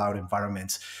multi-cloud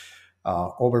environments,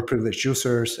 overprivileged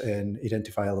users, and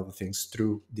identify all of the things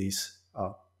through this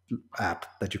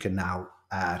app that you can now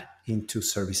add into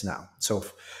ServiceNow. So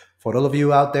for all of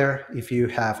you out there, if you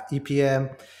have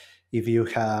EPM, if you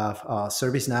have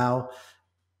ServiceNow,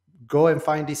 go and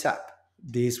find this app.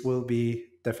 This will be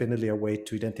definitely a way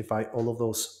to identify all of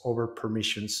those over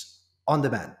permissions on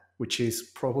demand, which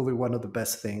is probably one of the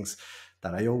best things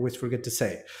that I always forget to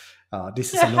say.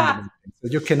 This is an on-demand thing. So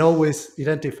you can always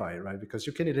identify, right? Because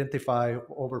you can identify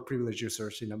overprivileged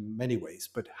users in many ways,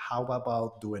 but how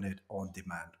about doing it on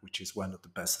demand, which is one of the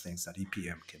best things that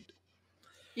EPM can do.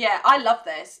 Yeah, I love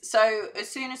this. So as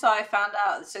soon as I found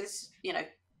out, so this,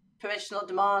 permission on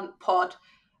demand pod,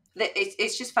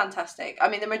 it's just fantastic. I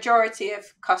mean, the majority of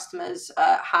customers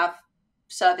have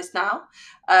ServiceNow,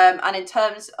 and in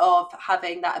terms of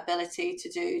having that ability to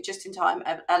do just-in-time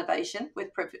elevation with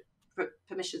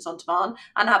permissions on demand,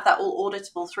 and have that all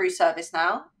auditable through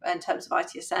ServiceNow in terms of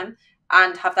ITSM,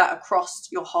 and have that across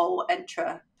your whole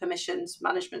Entra permissions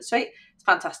management suite, it's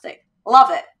fantastic.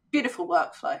 Love it. Beautiful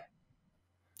workflow.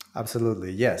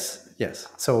 Absolutely. Yes.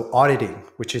 So auditing,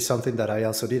 which is something that I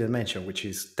also didn't mention, which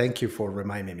is, thank you for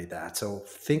reminding me that. So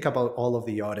think about all of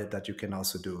the audit that you can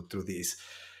also do through this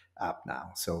app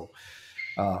now. So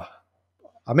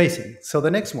amazing. So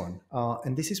the next one,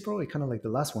 and this is probably kind of like the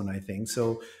last one, I think.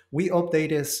 So we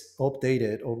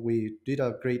updated, or we did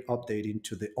a great update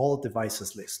into the all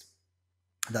devices list,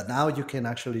 that now you can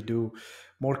actually do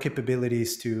more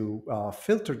capabilities to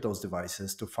filter those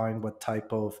devices to find what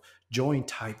type of join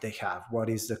type they have. What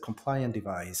is the compliant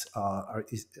device? Are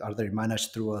they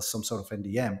managed through some sort of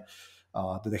NDM?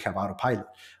 Do they have autopilot?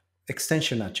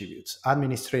 Extension attributes,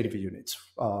 administrative units.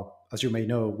 As you may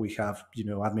know, we have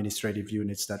administrative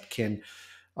units that can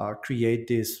create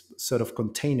this sort of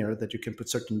container that you can put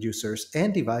certain users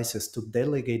and devices to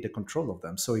delegate the control of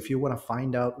them. So if you want to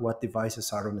find out what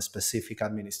devices are on a specific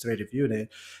administrative unit,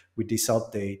 with this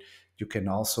update, you can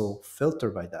also filter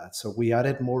by that. So we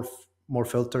added more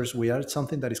filters. We added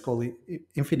something that is called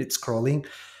infinite scrolling.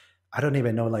 I don't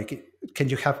even know, can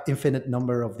you have infinite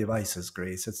number of devices,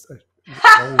 Grace? It's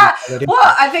well,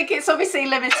 I think it's obviously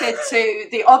limited to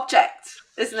the object,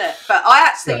 isn't it? But I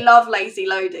actually love lazy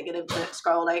loading and infinite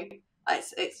scrolling.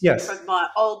 It's from my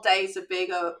old days of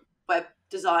being a web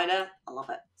designer. I love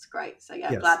it. It's great. So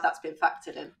I'm glad that's been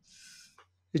factored in.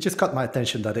 It just caught my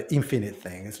attention, that the infinite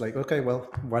thing. It's like, okay, well,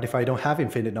 what if I don't have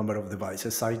infinite number of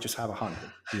devices? I just have 100,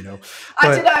 I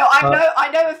don't know. I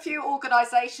know a few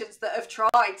organizations that have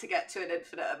tried to get to an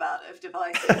infinite amount of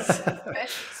devices,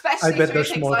 especially through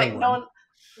things like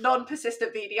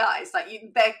non-persistent VDIs. Like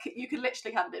you can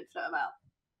literally have an infinite amount.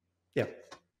 Yeah.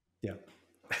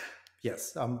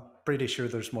 Yes, I'm pretty sure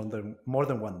there's more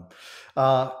than one.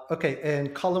 Okay,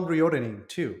 and column reordering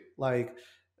too. Like,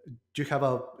 do you have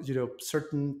a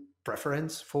certain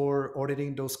preference for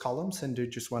auditing those columns, and do you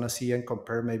just want to see and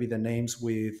compare maybe the names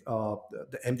with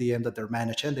the MDM that they're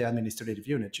managed and the administrative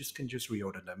unit? You can just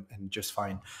reorder them and just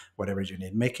find whatever you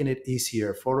need, making it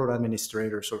easier for our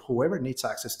administrators or whoever needs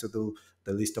access to do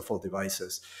the list of all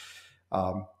devices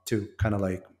to kind of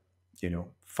like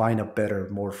find a better,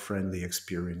 more friendly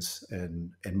experience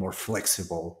and more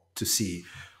flexible to see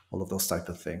all of those type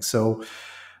of things. So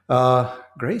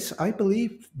Grace, I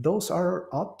believe those are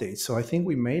updates. So I think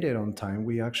we made it on time.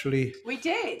 We did.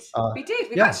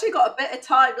 We've actually got a bit of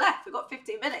time left. We've got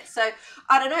 15 minutes. So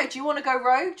I don't know. Do you want to go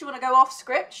rogue? Do you want to go off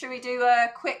script? Should we do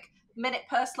a quick minute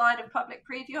per slide of public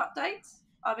preview updates?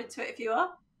 I'm into it if you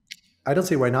are. I don't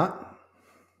see why not.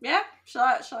 Yeah? Shall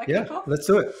I kick off? Let's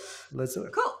do it.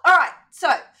 Cool. All right. So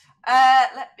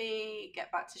let me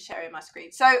get back to sharing my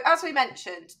screen. So as we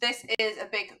mentioned, this is a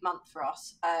big month for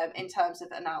us in terms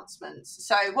of announcements.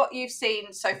 So what you've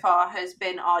seen so far has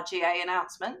been our GA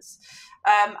announcements.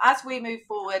 As we move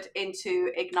forward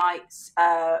into Ignite,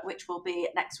 which will be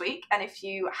next week, and if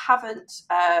you haven't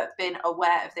been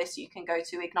aware of this, you can go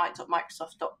to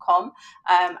ignite.microsoft.com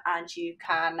and you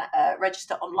can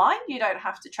register online. You don't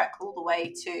have to trek all the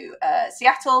way to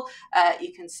Seattle.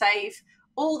 You can save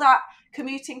all that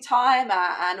commuting time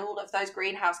and all of those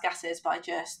greenhouse gases by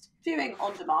just viewing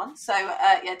on demand. So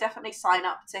definitely sign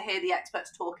up to hear the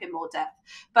experts talk in more depth.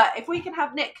 But if we can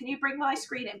have Nick, can you bring my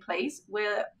screen in, please?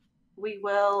 We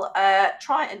will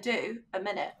try and do a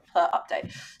minute per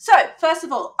update. So first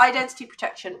of all, identity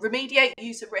protection, remediate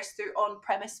user risk through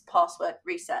on-premise password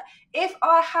reset. If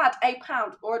I had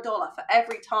 £1 or $1 for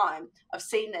every time I've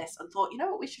seen this and thought, you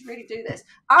know what, we should really do this,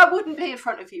 I wouldn't be in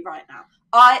front of you right now.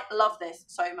 I love this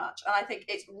so much. And I think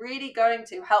it's really going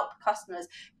to help customers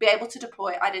be able to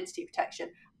deploy identity protection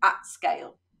at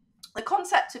scale. The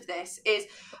concept of this is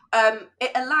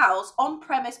it allows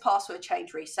on-premise password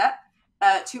change reset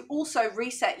to also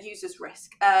reset users'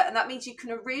 risk. And that means you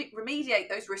can remediate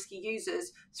those risky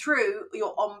users through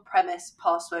your on-premise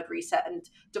password reset and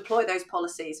deploy those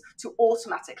policies to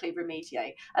automatically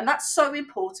remediate. And that's so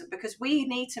important because we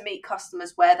need to meet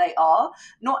customers where they are.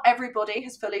 Not everybody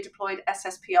has fully deployed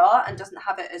SSPR and doesn't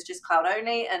have it as just cloud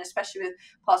only, and especially with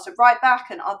password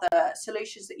write-back and other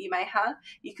solutions that you may have.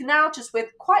 You can now just with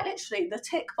quite literally the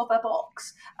tick of a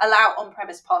box allow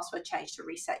on-premise password change to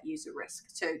reset user risk.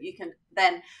 So you can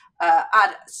then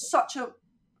add such a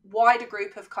wider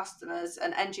group of customers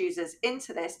and end users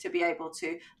into this to be able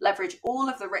to leverage all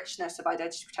of the richness of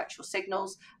identity protection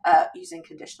signals using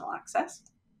conditional access.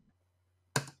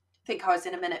 I think I was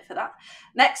in a minute for that.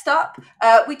 Next up,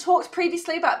 we talked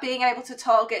previously about being able to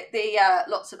target the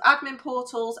lots of admin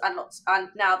portals and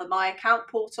now the My Account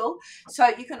portal. So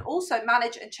you can also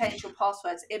manage and change your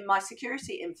passwords in My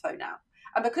Security info now.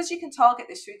 And because you can target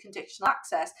this through conditional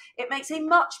access, it makes a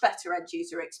much better end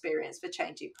user experience for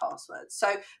changing passwords.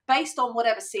 So based on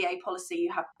whatever CA policy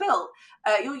you have built,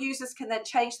 your users can then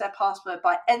change their password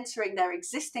by entering their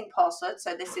existing password.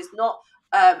 So this is not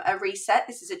a reset,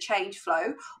 this is a change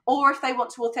flow. Or if they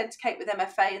want to authenticate with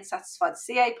MFA and satisfy the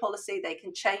CA policy, they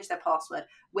can change their password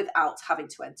without having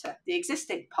to enter the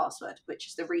existing password, which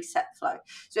is the reset flow.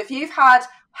 So if you've had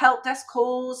help desk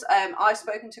calls, I've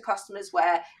spoken to customers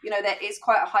where, there is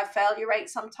quite a high failure rate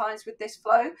sometimes with this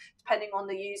flow, depending on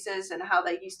the users and how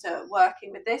they're used to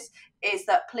working with this, is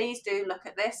that please do look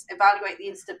at this, evaluate the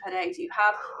incident per day you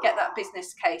have, get that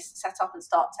business case set up and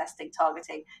start testing,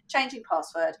 targeting, changing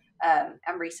password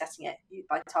and resetting it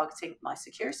by targeting My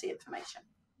Security information.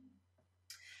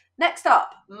 Next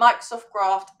up, Microsoft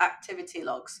Graph activity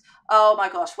logs. Oh my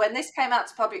gosh, when this came out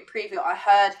to public preview, I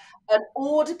heard an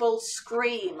audible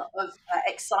scream of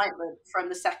excitement from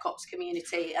the SecOps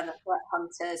community and the threat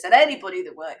hunters and anybody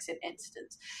that works in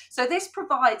incidents. So this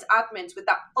provides admins with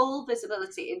that full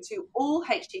visibility into all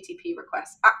HTTP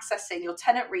requests, accessing your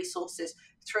tenant resources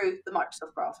through the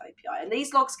Microsoft Graph API. And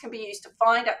these logs can be used to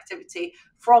find activity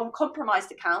from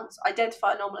compromised accounts,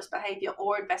 identify anomalous behavior,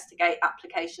 or investigate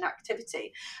application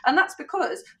activity. And that's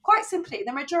because, quite simply,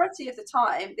 the majority of the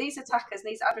time, these attackers and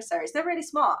these adversaries, they're really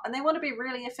smart and they want to be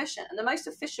really efficient. And the most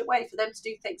efficient way for them to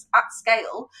do things at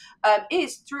scale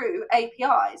is through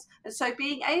APIs. And so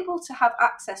being able to have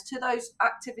access to those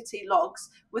activity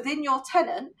logs within your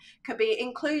tenant can be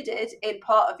included in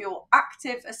part of your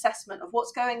active assessment of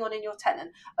what's going on in your tenant.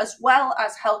 as well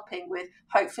as helping with,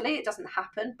 hopefully it doesn't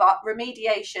happen, but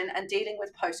remediation and dealing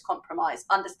with post-compromise,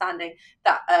 understanding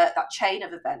that that chain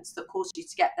of events that caused you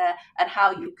to get there, and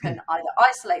how you can either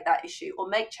isolate that issue or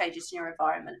make changes in your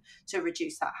environment to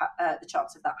reduce that the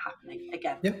chance of that happening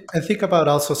again. Yeah, and think about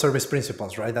also service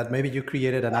principles, right? That maybe you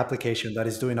created an application that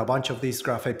is doing a bunch of these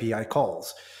Graph API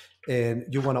calls, and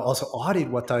you want to also audit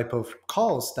what type of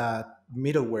calls that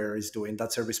middleware is doing,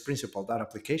 that service principal, that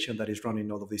application that is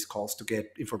running all of these calls to get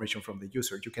information from the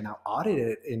user. You can now audit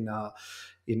it in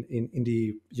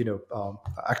the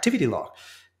activity log.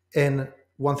 And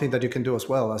one thing that you can do as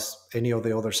well as any of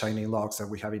the other signing logs that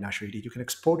we have in Azure AD, you can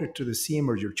export it to the SIEM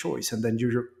or your choice, and then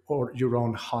your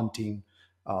own hunting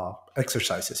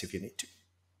exercises if you need to.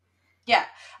 Yeah,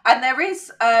 and there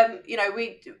is,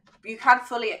 you can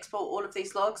fully export all of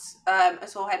these logs,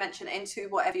 as Jorge mentioned, into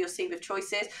whatever your SIEM of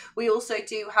choice is. We also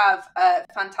do have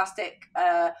fantastic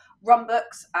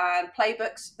runbooks and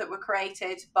playbooks that were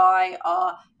created by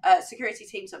our security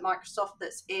teams at Microsoft.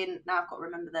 That's in, now I've got to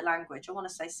remember the language. I want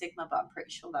to say Sigma, but I'm pretty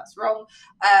sure that's wrong.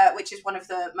 Which is one of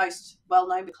the most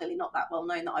well-known, but clearly not that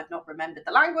well-known that I've not remembered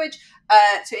the language.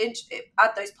 To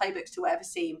add those playbooks to whatever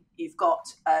SIEM you've got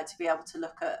to be able to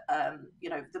look at,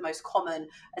 the most common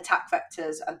attack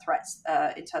vectors and threats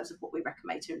in terms of what we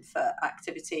recommend for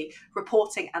activity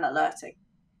reporting and alerting.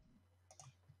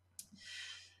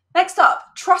 Next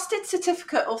up, trusted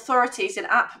certificate authorities in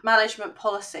app management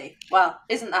policy. Well,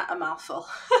 isn't that a mouthful?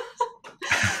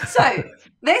 So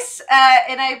this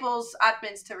enables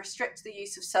admins to restrict the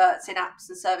use of certs in apps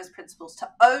and service principals to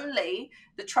only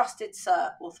the trusted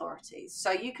cert authorities.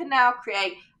 So you can now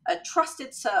create a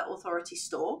trusted cert authority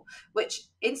store, which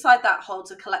inside that holds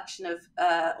a collection of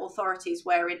authorities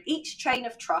wherein each chain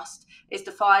of trust is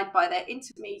defined by their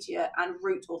intermediate and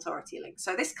root authority links.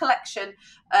 So this collection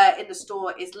in the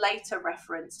store is later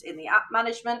referenced in the app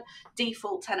management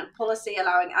default tenant policy,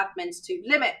 allowing admins to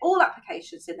limit all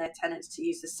applications in their tenants to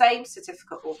use the same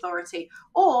certificate authority,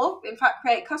 or in fact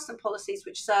create custom policies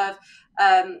which serve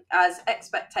as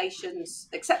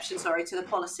exceptions to the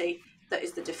policy that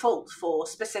is the default for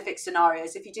specific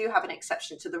scenarios. If you do have an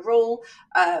exception to the rule,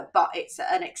 but it's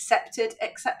an accepted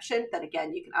exception, then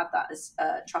again, you can add that as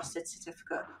a trusted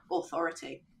certificate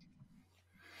authority.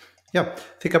 Yeah,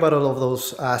 think about all of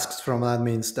those asks from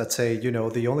admins that say,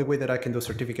 the only way that I can do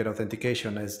certificate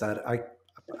authentication is that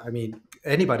I mean,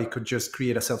 anybody could just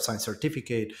create a self-signed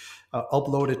certificate,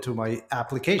 upload it to my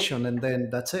application, and then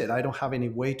that's it. I don't have any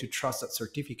way to trust that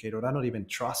certificate, or I don't even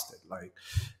trust it.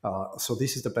 So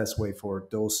this is the best way for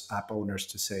those app owners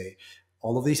to say,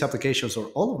 all of these applications or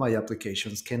all of my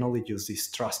applications can only use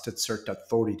this trusted cert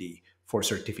authority for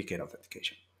certificate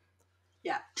authentication.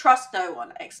 Yeah, trust no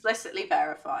one, explicitly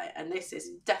verify, and this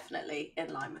is definitely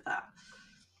in line with that.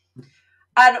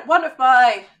 And one of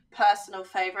my personal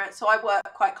favorites, so I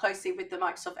work quite closely with the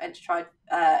Microsoft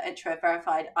Entra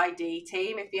Verified ID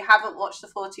team. If you haven't watched the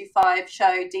 425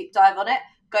 show deep dive on it,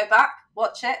 go back,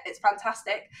 watch it. It's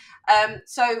fantastic.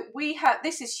 So we have,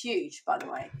 this is huge, by the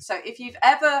way. So if you've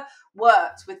ever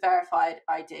worked with Verified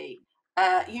ID,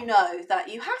 you know that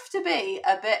you have to be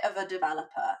a bit of a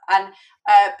developer, and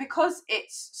because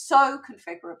it's so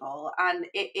configurable and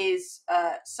it is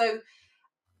so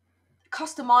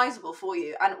customizable for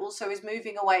you, and also is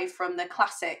moving away from the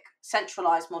classic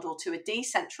centralized model to a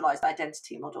decentralized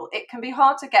identity model, it can be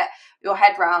hard to get your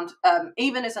head around,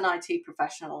 even as an IT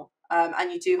professional.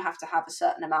 And you do have to have a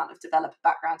certain amount of developer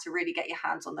background to really get your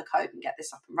hands on the code and get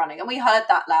this up and running. And we heard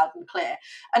that loud and clear.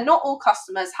 And not all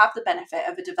customers have the benefit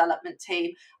of a development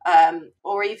team,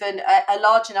 or even a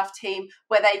large enough team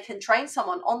where they can train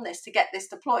someone on this to get this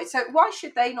deployed. So why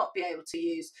should they not be able to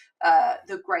use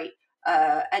the great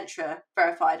Entra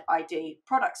Verified ID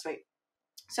product suite?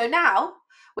 So now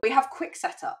we have quick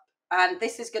setup, and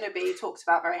this is going to be talked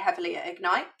about very heavily at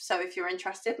Ignite. So if you're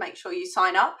interested, make sure you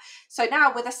sign up. So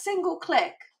now with a single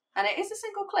click, and it is a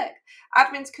single click,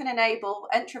 admins can enable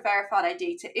Entra Verified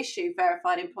ID to issue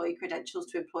verified employee credentials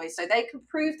to employees, so they can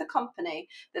prove the company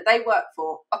that they work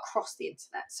for across the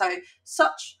internet. So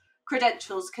such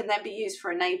credentials can then be used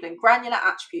for enabling granular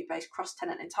attribute-based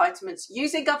cross-tenant entitlements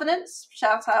using governance,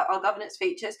 shout out our governance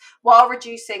features, while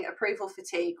reducing approval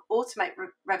fatigue, automate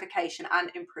revocation,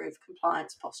 and improve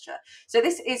compliance posture. So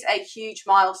this is a huge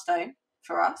milestone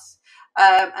for us,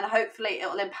 and hopefully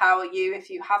it will empower you if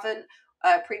you haven't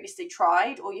previously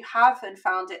tried, or you have and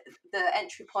found it the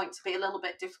entry point to be a little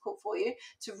bit difficult for you,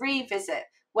 to revisit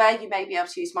where you may be able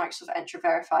to use Microsoft Entra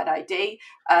Verified ID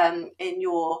in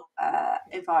your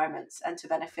environments, and to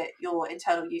benefit your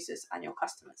internal users and your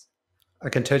customers. I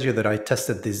can tell you that I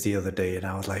tested this the other day, and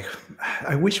I was like,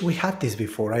 I wish we had this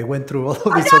before. I went through all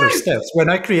of these other steps when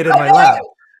I created my lab.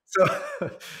 So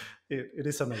it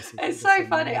is amazing. It's so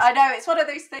funny. I know, it's one of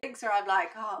those things where I'm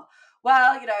like, oh,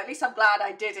 well, at least I'm glad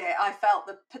I did it. I felt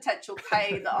the potential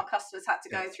pain that our customers had to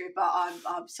go through, but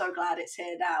I'm so glad it's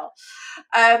here now.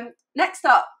 Next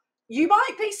up, you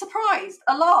might be surprised,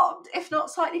 alarmed, if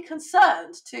not slightly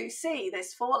concerned to see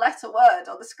this 4-letter word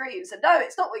on the screen. So no,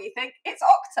 it's not what you think, it's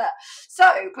Okta.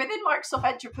 So within Microsoft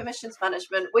Entra Permissions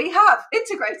Management, we have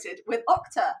integrated with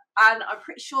Okta. And I'm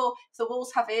pretty sure if the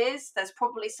walls have ears, there's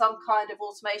probably some kind of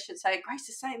automation saying, Grace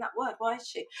is saying that word, why is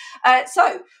she?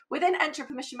 So within Entra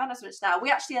Permission Management now, we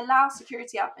actually allow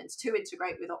security admins to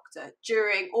integrate with Okta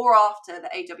during or after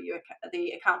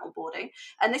the account onboarding.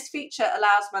 And this feature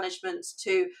allows management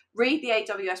to read the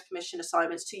AWS permission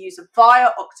assignments to user via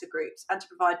Okta groups and to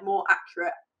provide more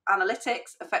accurate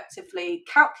analytics, effectively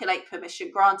calculate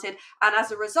permission granted. And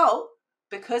as a result,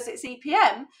 because it's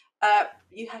EPM,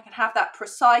 you can have that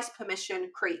precise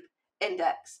permission creep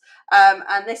index.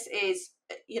 And this is,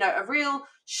 a real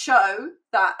show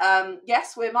that,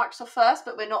 yes, we're Microsoft first,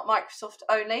 but we're not Microsoft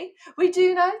only. We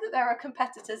do know that there are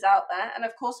competitors out there. And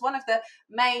of course, one of the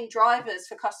main drivers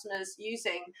for customers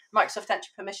using Microsoft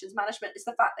Entra Permissions Management is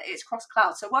the fact that it's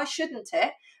cross-cloud. So why shouldn't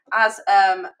it, as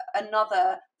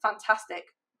another fantastic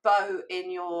bow in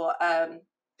your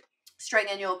string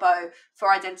in your bow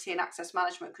for identity and access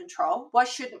management control, why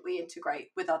shouldn't we integrate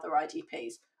with other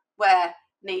IDPs where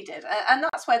needed? And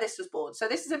that's where this was born. So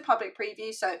this is in public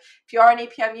preview. So if you are an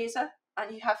EPM user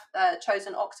and you have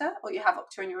chosen Okta, or you have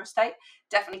Okta in your estate,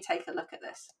 definitely take a look at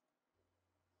this.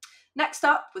 Next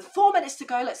up, with 4 minutes to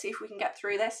go, let's see if we can get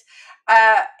through this.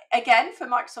 Again, for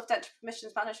Microsoft Entra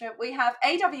Permissions Management, we have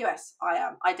AWS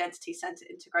IAM Identity Center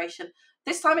integration.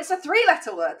 This time it's a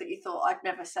 3-letter word that you thought I'd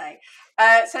never say.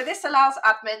 So this allows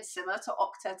admins similar to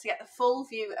Okta to get the full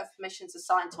view of permissions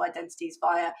assigned to identities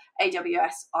via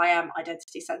AWS IAM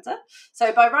Identity Center.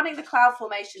 So by running the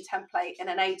CloudFormation template in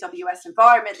an AWS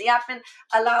environment, the admin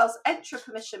allows Entra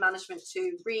Permission Management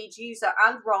to read user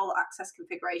and role access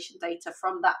configuration data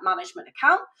from that management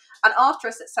account. And after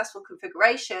a successful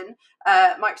configuration,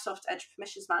 Microsoft Entra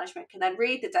Permissions Management can then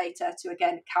read the data to,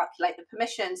 again, calculate the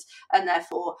permissions and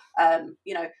therefore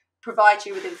provide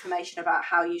you with information about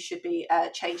how you should be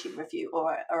changing review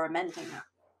or amending that.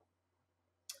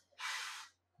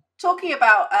 Talking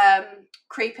about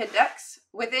creep index,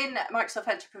 within Microsoft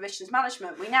Entra Permissions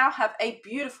Management, we now have a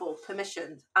beautiful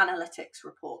permission analytics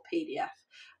report PDF.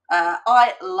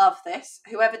 I love this.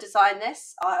 Whoever designed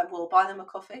this, I will buy them a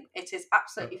coffee. It is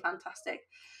absolutely fantastic.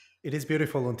 It is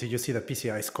beautiful until you see the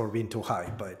PCI score being too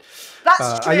high, but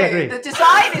that's true. I agree. The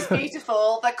design is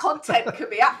beautiful. The content could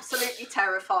be absolutely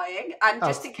terrifying. And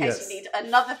just in case you need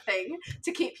another thing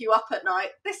to keep you up at night,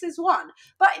 this is one.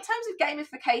 But in terms of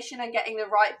gamification and getting the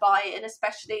right buy-in,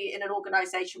 especially in an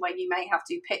organization where you may have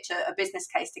to pitch a business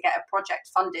case to get a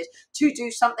project funded to do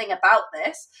something about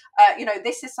this,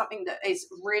 this is something that is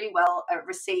really well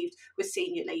received with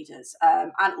senior leaders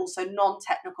and also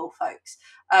non-technical folks.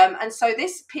 And so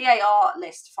this PAR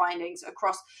list findings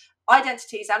across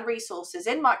identities and resources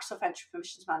in Microsoft Entra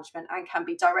Permissions Management and can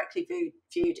be directly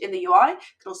viewed in the UI. It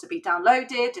can also be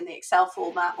downloaded in the Excel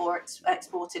format or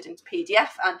exported into PDF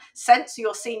and sent to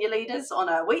your senior leaders on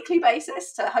a weekly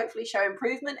basis to hopefully show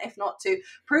improvement, if not to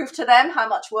prove to them how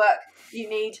much work you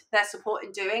need their support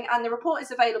in doing. And the report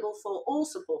is available for all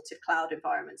supported cloud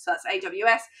environments. So that's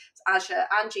AWS, Azure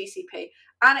and GCP.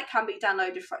 And it can be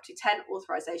downloaded for up to 10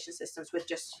 authorization systems with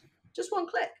just one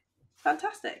click.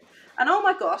 Fantastic. And oh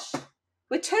my gosh,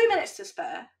 with 2 minutes to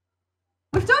spare,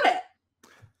 we've done it.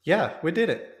 Yeah, we did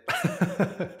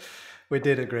it. We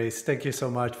did it, Grace. Thank you so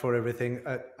much for everything.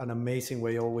 An amazing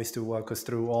way always to walk us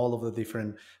through all of the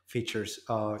different features.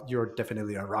 You're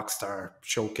definitely a rock star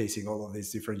showcasing all of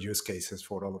these different use cases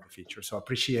for all of the features. So I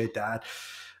appreciate that.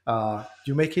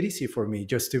 You make it easy for me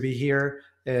just to be here.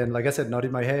 And like I said, not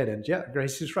in my head. And yeah,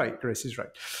 Grace is right. Grace is right.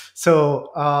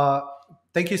 So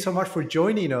thank you so much for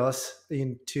joining us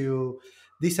into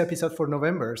this episode for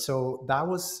November. So that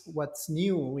was what's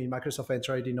new in Microsoft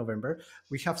Entra ID November.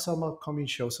 We have some upcoming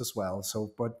shows as well.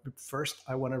 So, but first,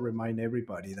 I want to remind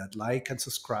everybody that like and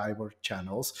subscribe our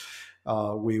channels.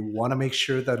 We want to make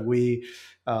sure that we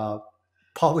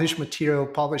publish material,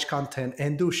 publish content,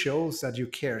 and do shows that you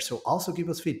care. So also give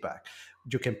us feedback.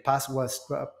 You can pass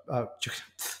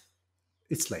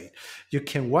it's late. You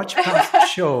can watch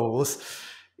past shows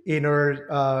in our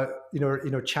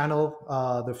channel,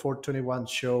 the 421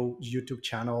 Show YouTube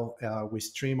channel. We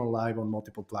stream live on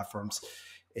multiple platforms,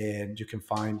 and you can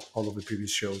find all of the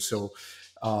previous shows. So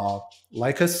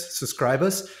like us, subscribe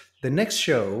us. The next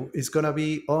show is going to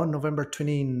be on November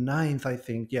 29th, I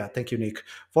think. Yeah, thank you, Nick.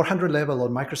 400 level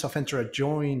on Microsoft Entra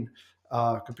Join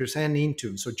computers and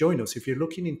Intune. So join us if you're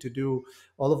looking into do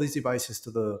all of these devices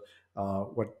to the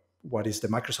what is the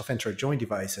Microsoft Entra Join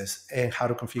devices and how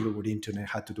to configure with Intune and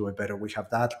how to do it better. We have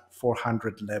that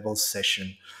 400 level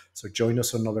session. So join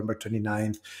us on November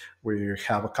 29th. We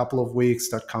have a couple of weeks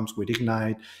that comes with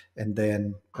Ignite and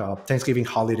then Thanksgiving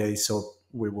holiday. So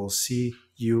we will see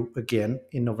you again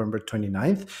in November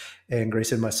 29th. And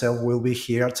Grace and myself will be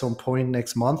here at some point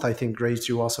next month. I think, Grace,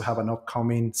 you also have an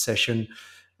upcoming session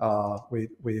with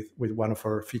one of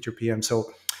our feature PMs.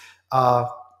 So,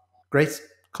 Grace,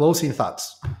 closing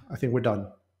thoughts. I think we're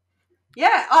done.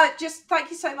 Yeah, just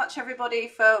thank you so much, everybody,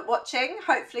 for watching.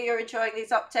 Hopefully you're enjoying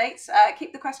these updates.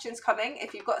 Keep the questions coming.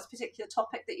 If you've got a particular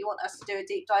topic that you want us to do a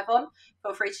deep dive on,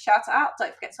 feel free to shout it out.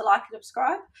 Don't forget to like and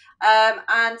subscribe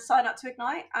and sign up to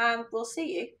Ignite, and we'll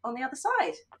see you on the other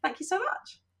side. Thank you so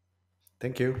much.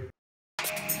 Thank you.